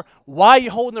that door. Why are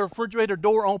you holding the refrigerator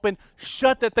door open?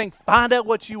 Shut that thing. Find out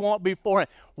what you want beforehand.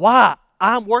 Why?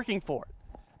 I'm working for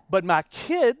it. But my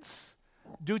kids,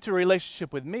 due to a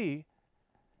relationship with me,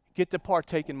 get to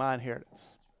partake in my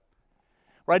inheritance.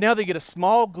 Right now they get a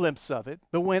small glimpse of it,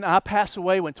 but when I pass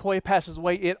away, when Toya passes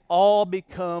away, it all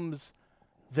becomes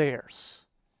theirs.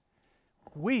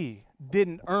 We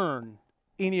didn't earn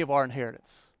any of our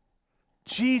inheritance.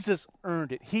 Jesus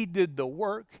earned it. He did the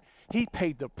work. He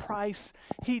paid the price.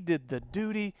 He did the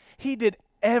duty. He did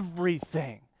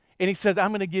everything. And he says, I'm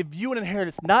going to give you an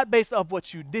inheritance, not based off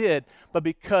what you did, but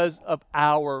because of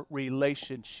our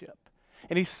relationship.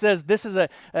 And he says this is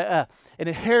an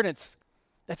inheritance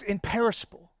that's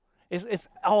imperishable. It's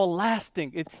all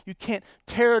lasting. You can't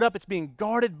tear it up. It's being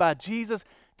guarded by Jesus.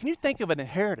 Can you think of an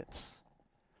inheritance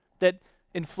that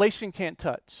inflation can't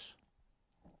touch?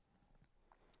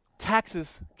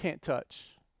 Taxes can't touch.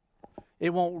 It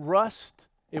won't rust.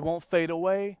 It won't fade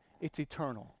away. It's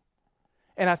eternal.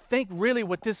 And I think really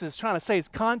what this is trying to say is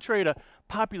contrary to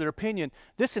popular opinion,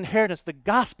 this inheritance, the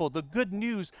gospel, the good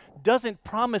news, doesn't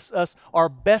promise us our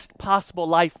best possible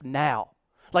life now.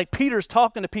 Like Peter's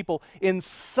talking to people in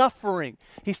suffering.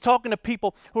 He's talking to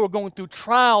people who are going through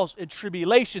trials and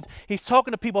tribulations. He's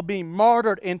talking to people being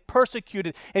martyred and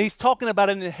persecuted. And he's talking about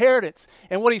an inheritance.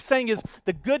 And what he's saying is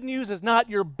the good news is not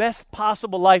your best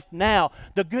possible life now.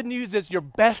 The good news is your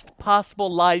best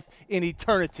possible life in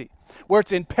eternity, where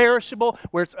it's imperishable,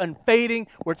 where it's unfading,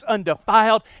 where it's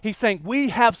undefiled. He's saying we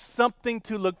have something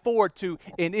to look forward to,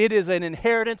 and it is an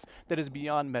inheritance that is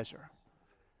beyond measure.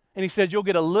 And he says you'll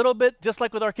get a little bit, just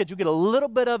like with our kids, you'll get a little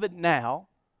bit of it now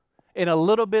and a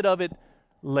little bit of it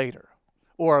later.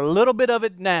 Or a little bit of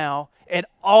it now and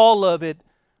all of it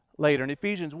later. In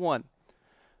Ephesians 1,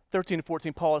 13 and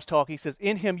 14, Paul is talking. He says,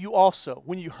 in him you also,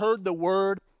 when you heard the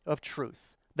word of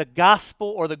truth, the gospel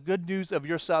or the good news of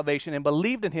your salvation, and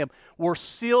believed in him, were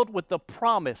sealed with the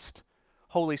promised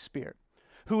Holy Spirit,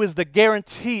 who is the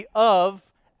guarantee of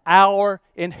our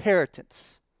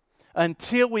inheritance,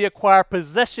 until we acquire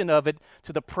possession of it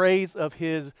to the praise of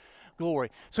his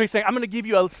glory. So he's saying, I'm going to give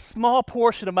you a small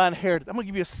portion of my inheritance. I'm going to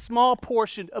give you a small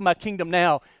portion of my kingdom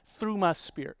now through my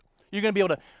Spirit. You're going to be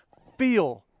able to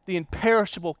feel the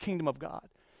imperishable kingdom of God.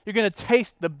 You're going to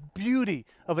taste the beauty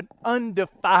of an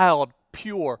undefiled,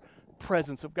 pure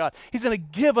presence of God. He's going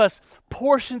to give us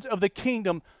portions of the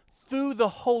kingdom through the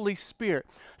Holy Spirit.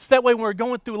 So that way when we're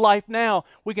going through life now,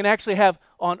 we can actually have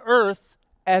on earth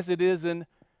as it is in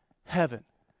heaven.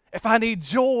 If I need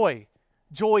joy,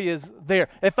 joy is there.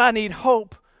 If I need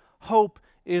hope, hope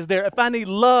is there. If I need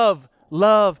love,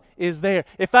 love is there.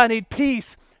 If I need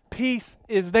peace, peace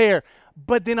is there.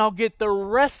 But then I'll get the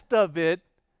rest of it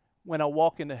when I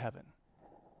walk into heaven.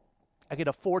 I get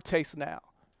a foretaste now.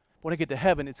 When I get to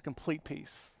heaven, it's complete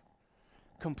peace,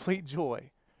 complete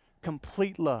joy,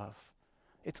 complete love.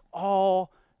 It's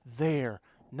all there,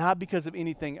 not because of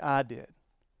anything I did,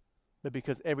 but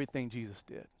because everything Jesus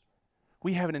did.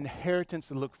 We have an inheritance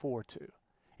to look forward to,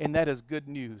 and that is good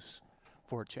news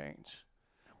for a change.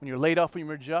 When you're laid off from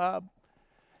your job,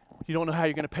 you don't know how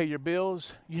you're going to pay your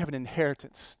bills, you have an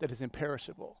inheritance that is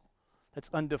imperishable, that's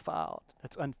undefiled,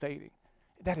 that's unfading.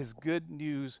 That is good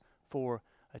news for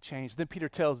a change. Then Peter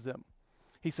tells them,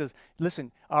 he says,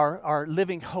 listen, our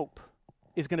living hope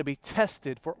is going to be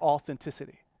tested for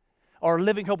authenticity. Our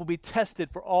living hope will be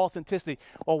tested for authenticity.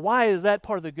 Well, why is that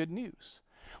part of the good news?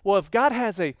 Well, if God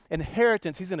has an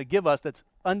inheritance he's going to give us that's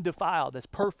undefiled, that's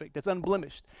perfect, that's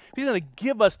unblemished, if he's going to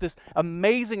give us this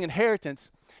amazing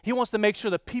inheritance, he wants to make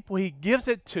sure the people he gives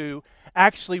it to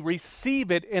actually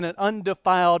receive it in an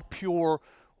undefiled, pure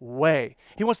way.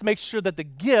 He wants to make sure that the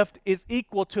gift is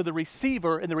equal to the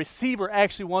receiver, and the receiver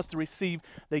actually wants to receive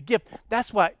the gift.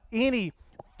 That's why any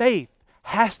faith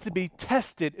has to be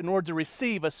tested in order to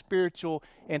receive a spiritual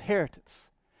inheritance.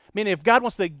 Meaning if God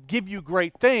wants to give you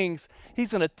great things,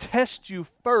 he's going to test you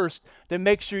first to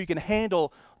make sure you can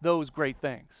handle those great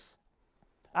things.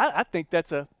 I think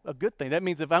that's a good thing. That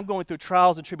means if I'm going through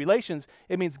trials and tribulations,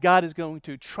 it means God is going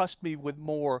to trust me with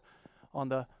more on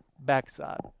the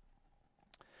backside.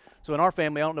 So in our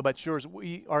family, I don't know about yours,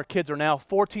 our kids are now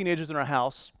 4 teenagers in our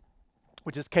house,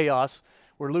 which is chaos.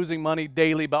 We're losing money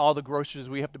daily by all the groceries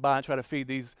we have to buy and try to feed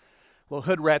these little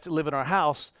hood rats that live in our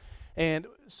house. And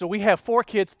so we have 4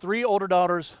 kids, 3 older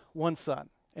daughters, 1 son.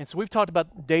 And so we've talked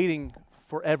about dating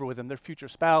forever with them, their future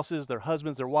spouses, their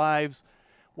husbands, their wives.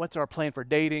 What's our plan for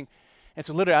dating? And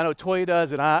so literally, I know Toya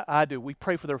does and I do. We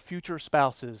pray for their future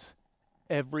spouses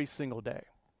every single day.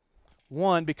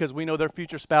 1, because we know their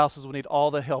future spouses will need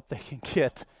all the help they can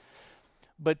get.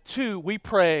 But 2, we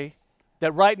pray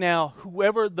that right now,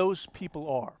 whoever those people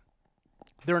are,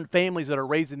 they're in families that are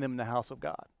raising them in the house of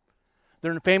God.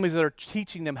 They're in families that are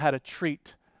teaching them how to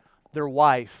treat their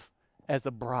wife as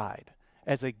a bride,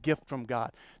 as a gift from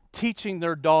God. Teaching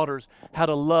their daughters how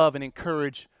to love and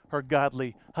encourage her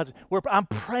godly husband. I'm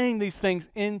praying these things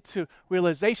into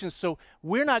realization so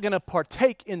we're not going to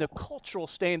partake in the cultural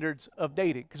standards of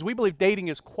dating, because we believe dating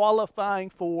is qualifying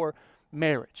for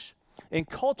marriage. In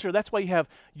culture, that's why you have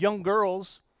young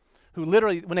girls who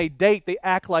literally, when they date, they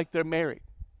act like they're married.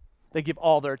 They give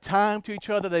all their time to each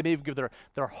other. They may give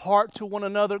their heart to one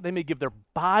another. They may give their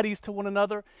bodies to one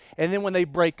another. And then when they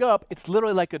break up, it's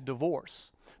literally like a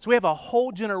divorce. So we have a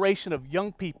whole generation of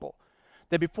young people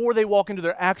that before they walk into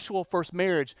their actual first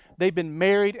marriage, they've been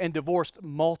married and divorced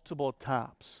multiple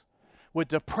times with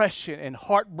depression and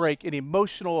heartbreak and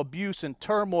emotional abuse and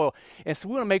turmoil. And so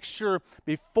we want to make sure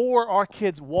before our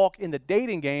kids walk in the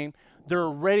dating game, they're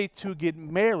ready to get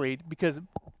married, because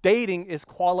dating is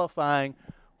qualifying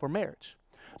for marriage.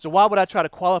 So why would I try to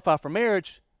qualify for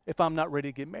marriage if I'm not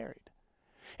ready to get married?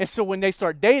 And so when you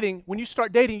start dating,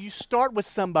 you start with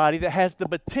somebody that has the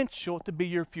potential to be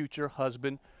your future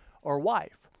husband or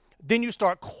wife. Then you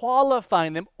start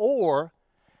qualifying them or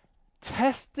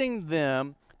testing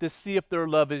them to see if their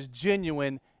love is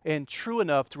genuine and true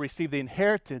enough to receive the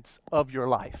inheritance of your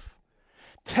life.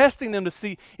 Testing them to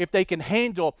see if they can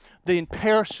handle the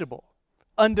imperishable,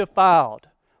 undefiled,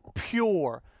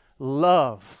 pure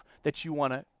love that you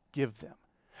want to give them.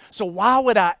 So why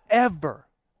would I ever,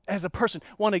 as a person,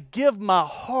 want to give my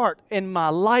heart and my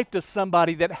life to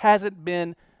somebody that hasn't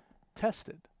been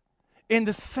tested? In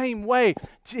the same way,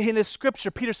 in this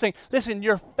scripture, Peter's saying, listen,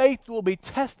 your faith will be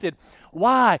tested.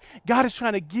 Why? God is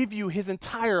trying to give you his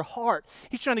entire heart.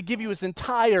 He's trying to give you his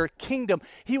entire kingdom.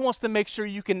 He wants to make sure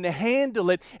you can handle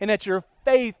it and that your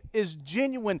faith is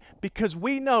genuine, because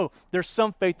we know there's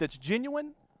some faith that's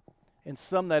genuine and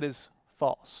some that is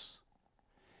false.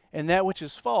 And that which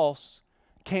is false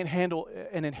can't handle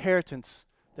an inheritance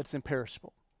that's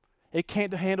imperishable. It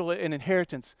can't handle an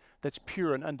inheritance that's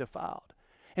pure and undefiled.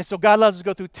 And so God allows us to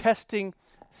go through testing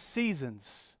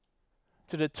seasons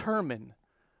to determine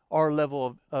our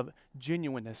level of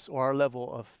genuineness or our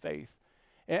level of faith.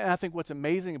 And I think what's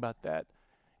amazing about that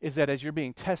is that as you're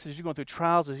being tested, as you're going through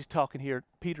trials, as he's talking here,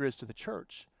 Peter is to the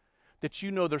church, that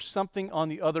you know there's something on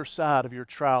the other side of your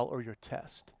trial or your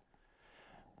test.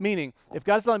 Meaning, if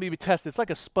God's allowing me to be tested, it's like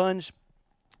a sponge.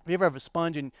 If you ever have a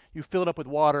sponge and you fill it up with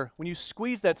water, when you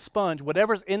squeeze that sponge,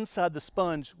 whatever's inside the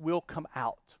sponge will come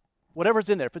out. Whatever's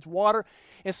in there, if it's water.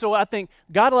 And so I think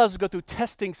God allows us to go through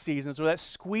testing seasons or that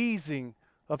squeezing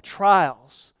of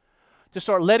trials to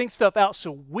start letting stuff out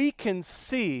so we can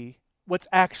see what's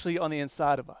actually on the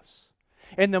inside of us.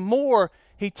 And the more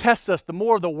he tests us, the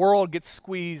more the world gets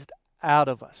squeezed out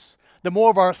of us. The more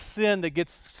of our sin that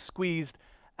gets squeezed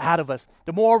out of us.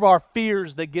 The more of our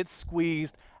fears that get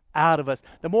squeezed out of us.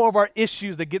 The more of our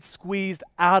issues that get squeezed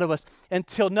out of us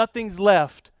until nothing's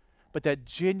left but that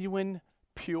genuine,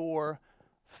 pure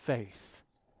faith.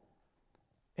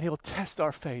 And he'll test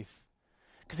our faith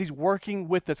because he's working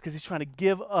with us, because he's trying to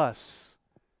give us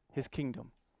his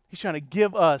kingdom. He's trying to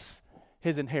give us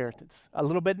his inheritance. A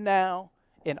little bit now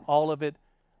and all of it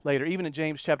later. Even in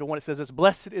James chapter 1 it says this,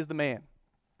 blessed is the man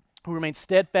who remains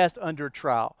steadfast under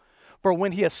trial. For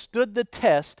when he has stood the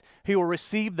test, he will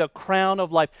receive the crown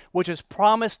of life, which is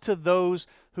promised to those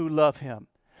who love him.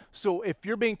 So if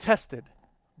you're being tested,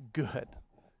 good.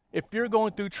 If you're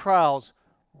going through trials,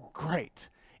 great.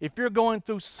 If you're going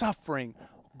through suffering,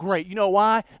 great. You know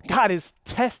why? God is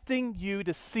testing you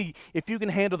to see if you can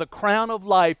handle the crown of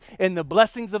life and the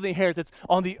blessings of the inheritance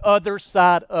on the other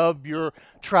side of your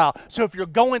trial. So if you're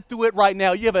going through it right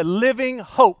now, you have a living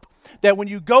hope that when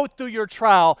you go through your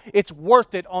trial, it's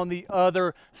worth it on the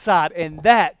other side. And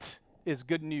that is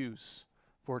good news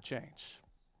for a change.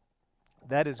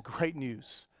 That is great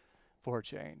news for a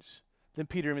change. Then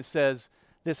Peter even says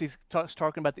this, he's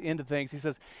talking about the end of things. He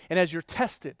says, and as you're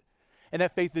tested, and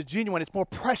that faith is genuine, it's more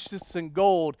precious than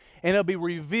gold, and it'll be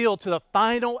revealed to the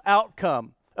final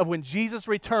outcome of when Jesus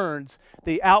returns,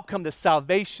 the outcome, the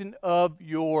salvation of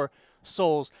your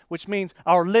souls, which means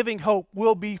our living hope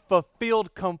will be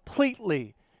fulfilled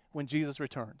completely when Jesus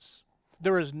returns.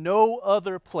 There is no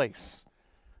other place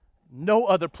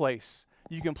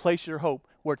you can place your hope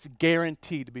where it's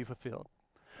guaranteed to be fulfilled.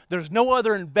 There's no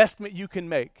other investment you can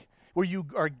make where you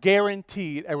are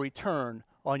guaranteed a return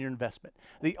on your investment.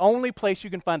 The only place you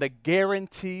can find a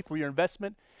guarantee for your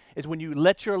investment is when you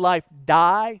let your life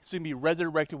die so you can be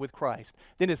resurrected with Christ.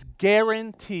 Then it's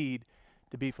guaranteed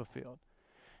to be fulfilled.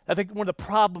 I think one of the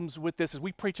problems with this is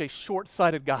we preach a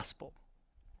short-sighted gospel.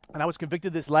 And I was convicted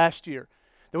of this last year,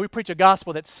 that we preach a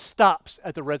gospel that stops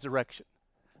at the resurrection.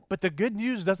 But the good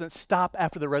news doesn't stop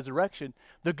after the resurrection.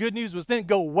 The good news was then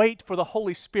go wait for the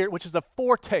Holy Spirit, which is a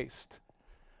foretaste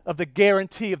of the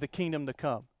guarantee of the kingdom to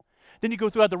come. Then you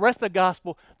go throughout the rest of the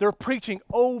gospel, they're preaching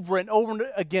over and over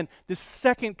again this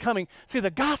second coming. See, the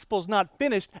gospel's not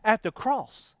finished at the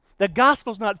cross. The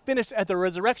gospel's not finished at the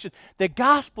resurrection. The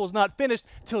gospel's not finished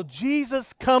till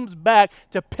Jesus comes back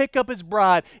to pick up his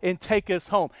bride and take us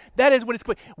home. That is what it's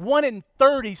called. 1 in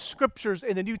 30 scriptures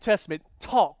in the New Testament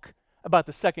talk about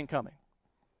the second coming.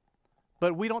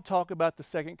 But we don't talk about the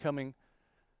second coming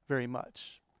very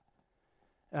much.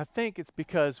 And I think it's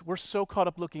because we're so caught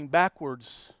up looking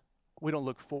backwards, we don't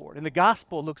look forward. And the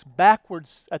gospel looks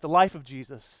backwards at the life of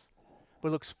Jesus,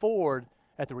 but looks forward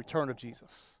at the return of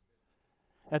Jesus.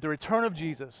 At the return of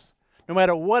Jesus, no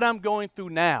matter what I'm going through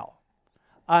now,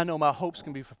 I know my hopes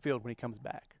can be fulfilled when he comes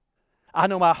back. I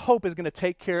know my hope is going to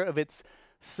take care of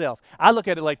itself. I look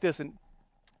at it like this, and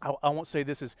I won't say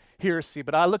this is heresy,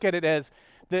 but I look at it as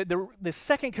the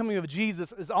second coming of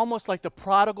Jesus is almost like the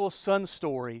prodigal son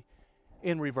story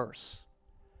in reverse.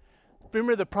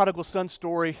 Remember the prodigal son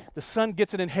story? The son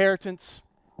gets an inheritance.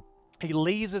 He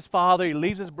leaves his father, he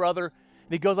leaves his brother,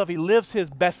 and he goes off, he lives his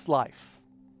best life.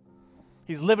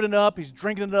 He's living it up, he's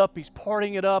drinking it up, he's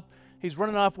partying it up, he's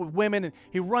running off with women, and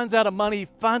he runs out of money. He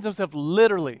finds himself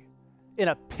literally in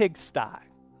a pigsty.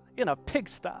 In a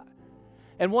pigsty.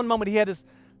 And one moment he had this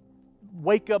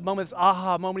wake-up moment, this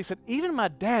aha moment. He said, even my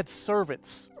dad's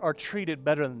servants are treated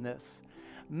better than this.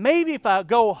 Maybe if I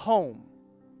go home,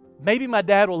 maybe my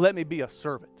dad will let me be a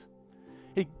servant.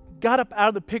 He got up out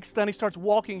of the pigsty and he starts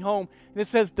walking home. And it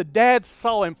says the dad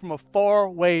saw him from a far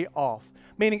way off.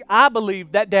 Meaning I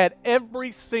believe that dad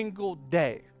every single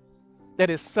day that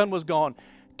his son was gone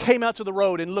came out to the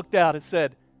road and looked out and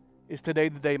said, is today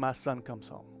the day my son comes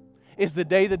home? Is the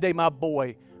day my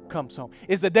boy comes home?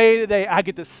 Is the day I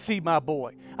get to see my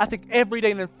boy? I think every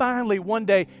day. And then finally one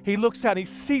day he looks out and he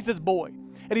sees his boy.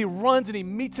 And he runs and he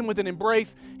meets him with an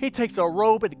embrace. He takes a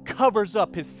robe and covers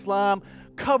up his slime,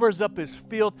 covers up his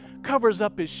filth, covers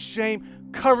up his shame,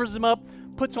 covers him up,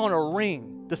 puts on a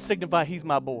ring to signify he's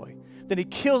my boy. Then he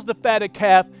kills the fatted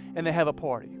calf and they have a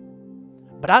party.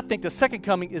 But I think the second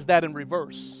coming is that in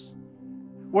reverse.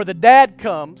 Where the dad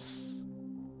comes,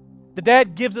 the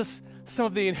dad gives us some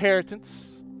of the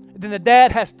inheritance, then the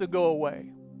dad has to go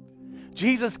away.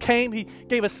 Jesus came, he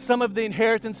gave us some of the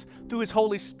inheritance through his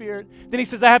Holy Spirit. Then he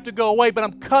says, I have to go away, but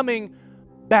I'm coming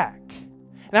back.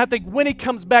 And I think when he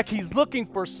comes back, he's looking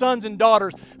for sons and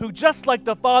daughters who, just like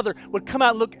the Father, would come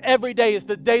out and look every day. Is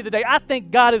the day the day? I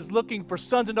think God is looking for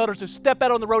sons and daughters who step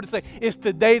out on the road and say, is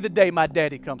today the day my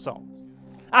daddy comes home?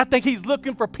 I think he's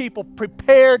looking for people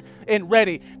prepared and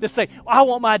ready to say, I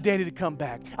want my daddy to come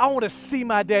back. I want to see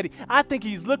my daddy. I think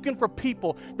he's looking for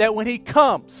people that when he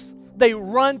comes, they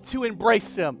run to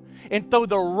embrace him and throw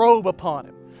the robe upon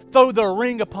him, throw the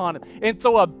ring upon him, and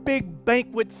throw a big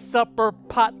banquet supper,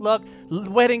 potluck,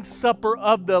 wedding supper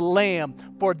of the Lamb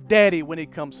for daddy when he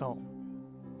comes home.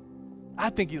 I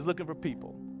think he's looking for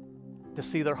people to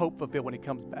see their hope fulfilled when he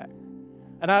comes back.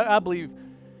 And I believe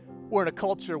we're in a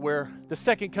culture where the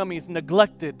second coming is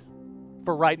neglected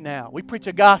for right now. We preach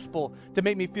a gospel to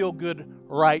make me feel good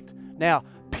right now.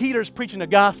 Peter's preaching a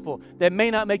gospel that may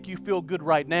not make you feel good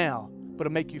right now, but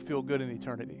it'll make you feel good in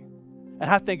eternity. And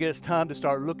I think it's time to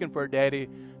start looking for a daddy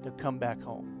to come back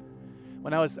home.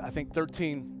 When I was,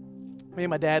 13, me and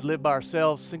my dad lived by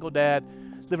ourselves, single dad,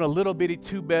 lived in a little bitty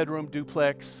 2-bedroom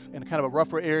duplex in kind of a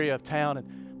rougher area of town.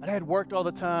 And my dad worked all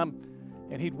the time,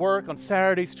 and he'd work on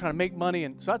Saturdays trying to make money.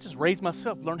 And so I just raised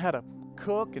myself, learned how to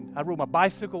cook, and I rode my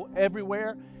bicycle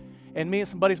everywhere. And me and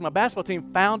some buddies on my basketball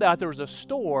team found out there was a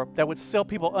store that would sell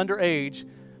people underage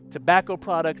tobacco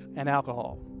products and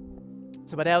alcohol.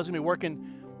 So my dad was going to be working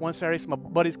one Saturday, so my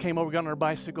buddies came over, got on our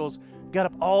bicycles, got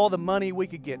up all the money we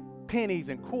could get, pennies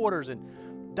and quarters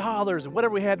and dollars and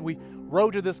whatever we had. We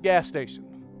rode to this gas station.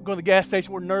 We go to the gas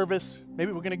station, we're nervous.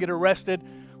 Maybe we're going to get arrested.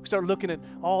 We started looking at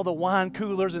all the wine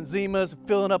coolers and Zimas,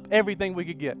 filling up everything we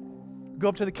could get. Go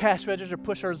up to the cash register,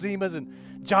 push our Zimas and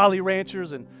Jolly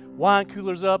Ranchers and wine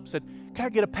coolers up. Said, can I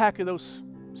get a pack of those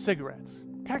cigarettes?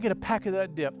 Can I get a pack of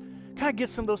that dip? Can I get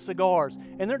some of those cigars?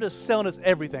 And they're just selling us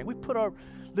everything. We put our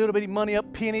little bitty money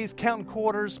up, pennies, counting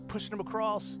quarters, pushing them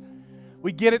across.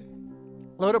 We get it,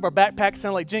 load up our backpacks,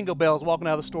 sound like jingle bells walking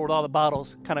out of the store with all the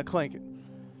bottles kind of clinking.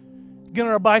 Get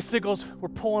on our bicycles, we're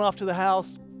pulling off to the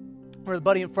house. There's a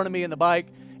buddy in front of me in the bike.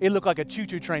 It looked like a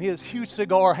choo-choo train. He had this huge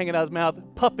cigar hanging out of his mouth,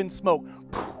 puffing smoke.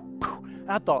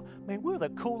 I thought, man, we're the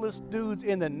coolest dudes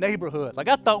in the neighborhood. Like,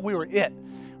 I thought we were it.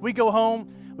 We go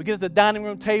home, we get at the dining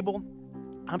room table.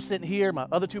 I'm sitting here, my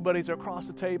other two buddies are across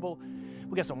the table.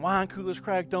 We got some wine coolers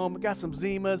cracked on, we got some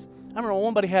Zimas. I remember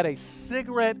one buddy had a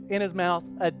cigarette in his mouth,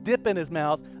 a dip in his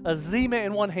mouth, a Zima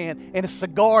in one hand, and a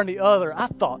cigar in the other. I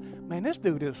thought, man, this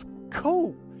dude is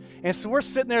cool. And so we're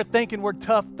sitting there thinking we're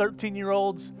tough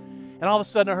 13-year-olds, and all of a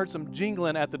sudden I heard some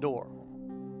jingling at the door.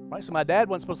 Right? So my dad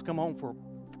wasn't supposed to come home for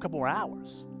a couple more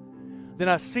hours. Then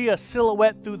I see a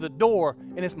silhouette through the door,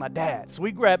 and it's my dad. So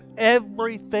we grab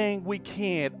everything we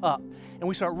can up, and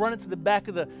we start running to the back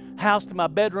of the house to my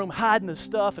bedroom, hiding the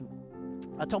stuff. And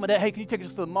I told my dad, hey, can you take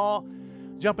us to the mall?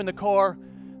 Jump in the car,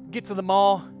 get to the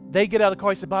mall. They get out of the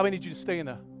car. He said, Bobby, I need you to stay in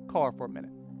the car for a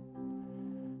minute.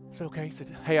 I said, okay. He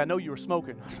said, hey, I know you were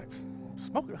smoking. I was like,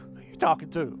 smoking? Who are you talking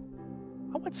to?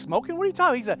 I wasn't smoking. What are you talking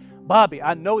about? He said, Bobby,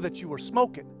 I know that you were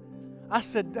smoking. I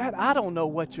said, Dad, I don't know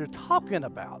what you're talking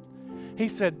about. He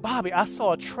said, Bobby, I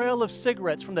saw a trail of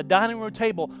cigarettes from the dining room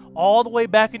table all the way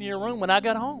back into your room when I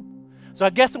got home. So I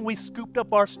guess when we scooped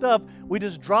up our stuff, we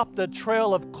just dropped a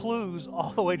trail of clues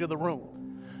all the way to the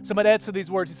room. So my dad said these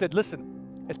words. He said,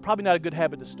 listen, it's probably not a good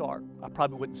habit to start. I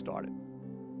probably wouldn't start it.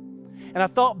 And I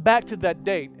thought back to that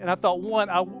date, and I thought, one,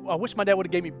 I wish my dad would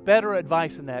have gave me better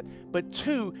advice than that. But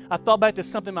two, I thought back to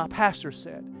something my pastor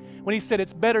said when he said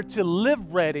it's better to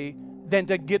live ready than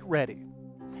to get ready.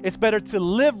 It's better to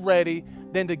live ready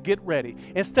than to get ready.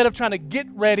 Instead of trying to get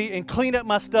ready and clean up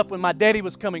my stuff when my daddy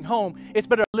was coming home, it's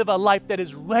better to live a life that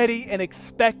is ready and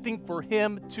expecting for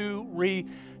him to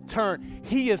return.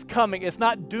 He is coming. It's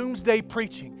not doomsday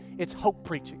preaching. It's hope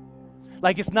preaching.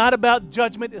 Like, it's not about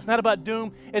judgment. It's not about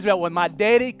doom. It's about when my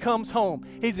daddy comes home,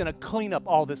 he's going to clean up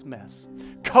all this mess.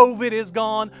 COVID is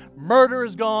gone. Murder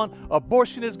is gone.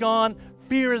 Abortion is gone.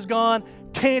 Fear is gone.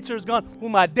 Cancer is gone.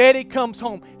 When my daddy comes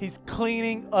home, he's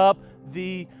cleaning up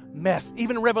the mess.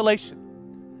 Even in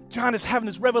Revelation, John is having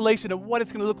this revelation of what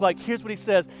it's going to look like. Here's what he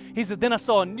says. He said, then I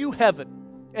saw a new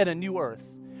heaven and a new earth.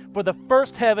 For the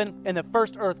first heaven and the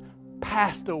first earth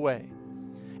passed away,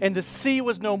 and the sea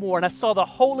was no more. And I saw the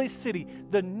holy city,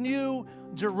 the new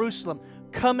Jerusalem,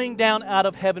 coming down out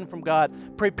of heaven from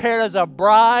God, prepared as a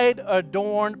bride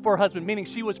adorned for her husband, meaning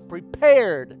she was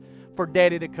prepared for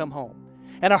daddy to come home.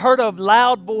 And I heard a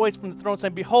loud voice from the throne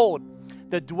saying, behold,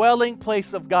 the dwelling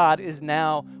place of God is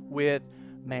now with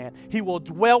man. He will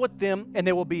dwell with them, and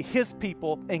they will be his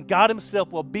people, and God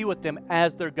himself will be with them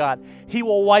as their God. He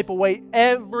will wipe away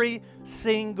every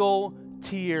single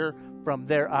tear from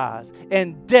their eyes,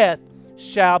 and death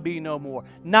shall be no more.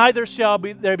 Neither shall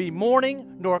there be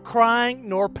mourning, nor crying,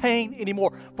 nor pain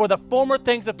anymore. For the former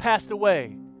things have passed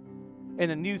away,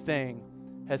 and a new thing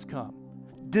has come.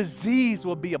 Disease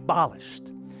will be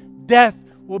abolished. Death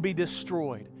will be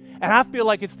destroyed. And I feel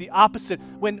like it's the opposite.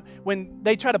 When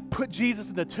they try to put Jesus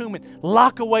in the tomb and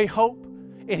lock away hope,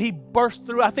 and he bursts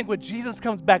through, I think when Jesus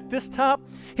comes back this time,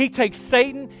 he takes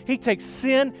Satan, he takes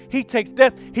sin, he takes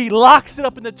death, he locks it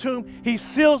up in the tomb, he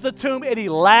seals the tomb, and he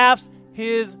laughs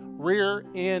his rear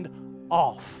end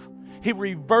off. He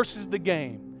reverses the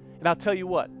game. And I'll tell you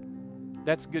what,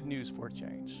 that's good news for a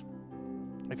change.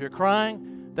 If you're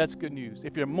crying, that's good news.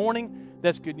 If you're mourning,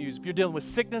 that's good news. If you're dealing with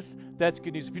sickness, that's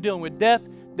good news. If you're dealing with death,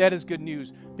 that is good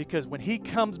news. Because when he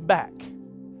comes back,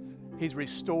 he's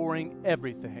restoring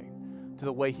everything to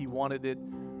the way he wanted it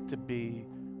to be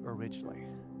originally.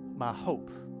 My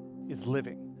hope is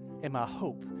living, and my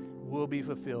hope will be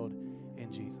fulfilled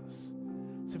in Jesus.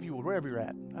 So if you will, wherever you're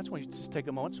at, I just want you to just take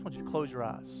a moment. I just want you to close your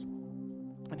eyes.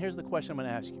 And here's the question I'm going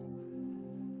to ask you.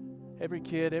 Every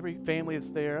kid, every family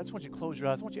that's there, I just want you to close your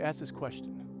eyes. I want you to ask this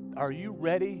question. Are you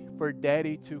ready for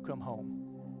daddy to come home?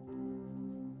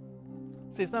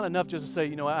 See, it's not enough just to say,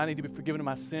 you know, I need to be forgiven of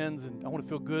my sins and I want to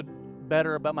feel good,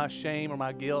 better about my shame or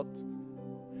my guilt.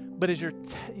 But is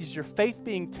your faith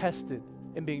being tested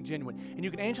and being genuine? And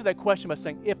you can answer that question by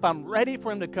saying, if I'm ready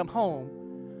for him to come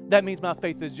home, that means my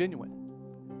faith is genuine.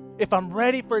 If I'm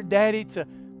ready for daddy to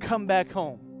come back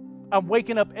home, I'm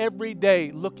waking up every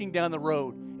day looking down the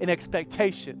road in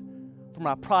expectation for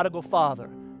my prodigal father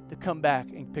to come back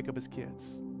and pick up his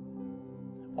kids.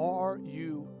 Are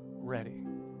you ready?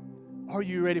 Are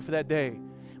you ready for that day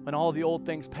when all the old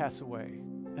things pass away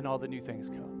and all the new things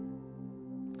come?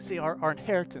 See, our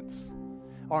inheritance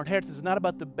is not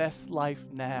about the best life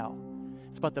now.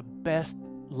 It's about the best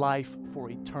life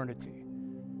for eternity.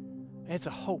 And it's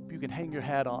a hope you can hang your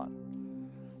hat on.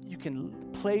 You can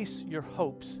place your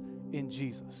hopes in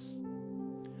Jesus.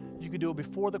 You could do it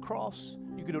before the cross.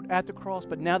 You could do it at the cross.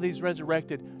 But now that he's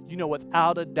resurrected, you know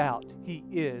without a doubt he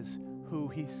is who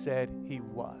he said he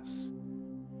was.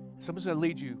 So I'm just going to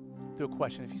lead you to a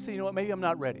question. If you say, you know what, maybe I'm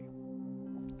not ready.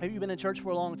 Maybe you've been in church for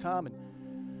a long time, and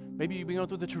maybe you've been going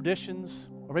through the traditions,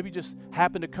 or maybe you just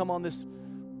happened to come on this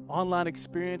online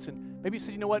experience, and maybe you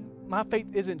said, you know what, my faith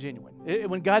isn't genuine.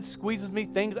 When God squeezes me,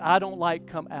 things I don't like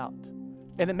come out.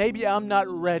 And then maybe I'm not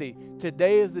ready.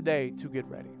 Today is the day to get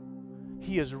ready.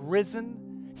 He is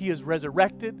risen, he is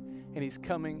resurrected, and he's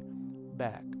coming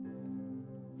back.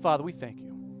 Father, we thank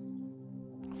you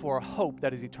for a hope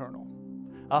that is eternal,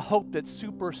 a hope that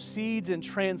supersedes and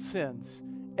transcends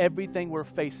everything we're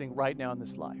facing right now in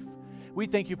this life. We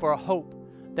thank you for a hope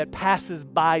that passes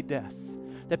by death,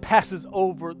 that passes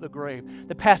over the grave,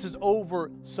 that passes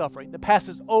over suffering, that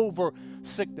passes over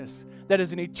sickness, that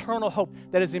is an eternal hope,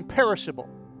 that is imperishable,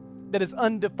 that is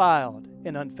undefiled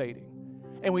and unfading.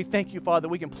 And we thank you, Father, that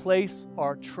we can place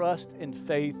our trust and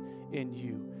faith in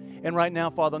you. And right now,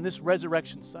 Father, on this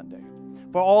Resurrection Sunday,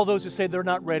 for all those who say they're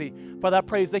not ready, Father, I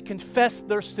pray as they confess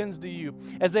their sins to you,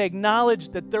 as they acknowledge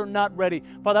that they're not ready,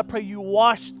 Father, I pray you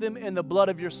wash them in the blood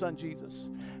of your Son, Jesus.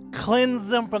 Cleanse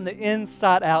them from the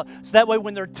inside out, so that way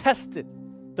when they're tested,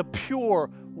 the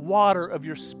pure water of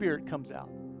your Spirit comes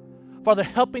out. Father,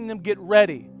 helping them get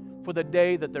ready for the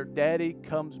day that their daddy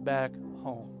comes back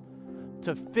home,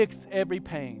 to fix every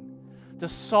pain, to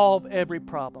solve every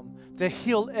problem, to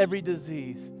heal every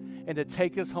disease, and to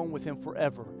take us home with him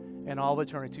forever and all of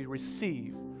eternity to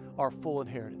receive our full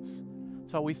inheritance.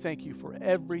 So we thank you for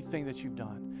everything that you've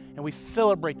done. And we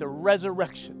celebrate the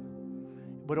resurrection,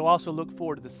 but we'll also look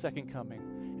forward to the second coming.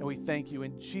 And we thank you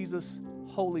in Jesus'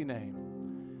 holy name.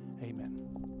 Amen.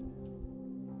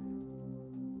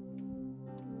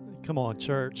 Come on,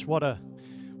 church. What a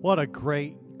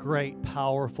great,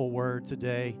 powerful word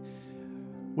today.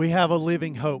 We have a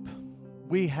living hope.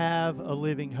 We have a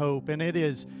living hope, and it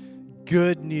is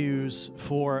good news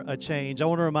for a change. I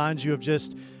want to remind you of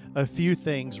just a few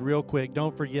things real quick.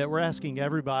 Don't forget, we're asking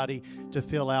everybody to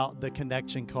fill out the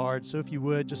connection card. So if you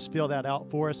would, just fill that out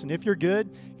for us. And if you're good,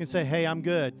 you can say, hey, I'm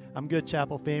good,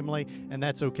 Chapel family, and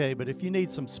that's okay. But if you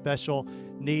need some special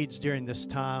needs during this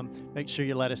time, make sure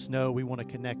you let us know. We want to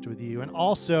connect with you. And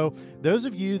also, those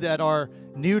of you that are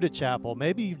new to Chapel,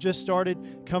 maybe you've just started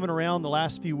coming around the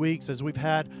last few weeks as we've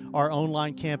had our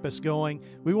online campus going,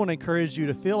 we want to encourage you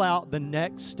to fill out the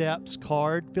Next Steps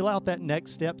card. Fill out that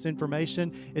Next Steps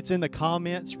information. It's in the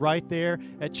comments right there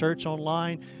at Church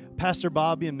Online. Pastor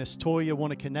Bobby and Miss Toya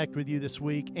want to connect with you this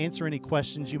week, answer any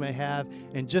questions you may have,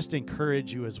 and just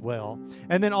encourage you as well.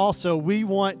 And then also, we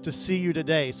want to see you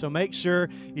today. So make sure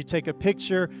you take a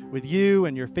picture with you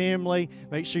and your family.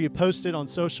 Make sure you post it on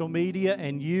social media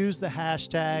and use the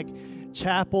hashtag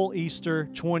Chapel Easter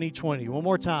 2020. One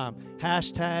more time,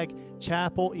 hashtag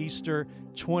Chapel Easter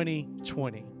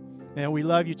 2020. And we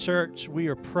love you, church. We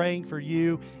are praying for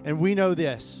you, and we know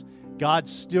this.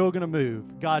 God's still going to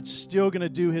move. God's still going to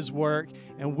do his work.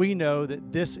 And we know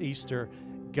that this Easter,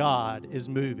 God is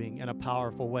moving in a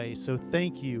powerful way. So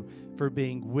thank you for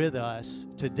being with us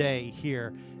today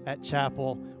here at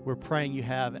Chapel. We're praying you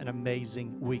have an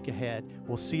amazing week ahead.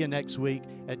 We'll see you next week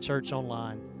at Church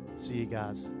Online. See you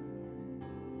guys.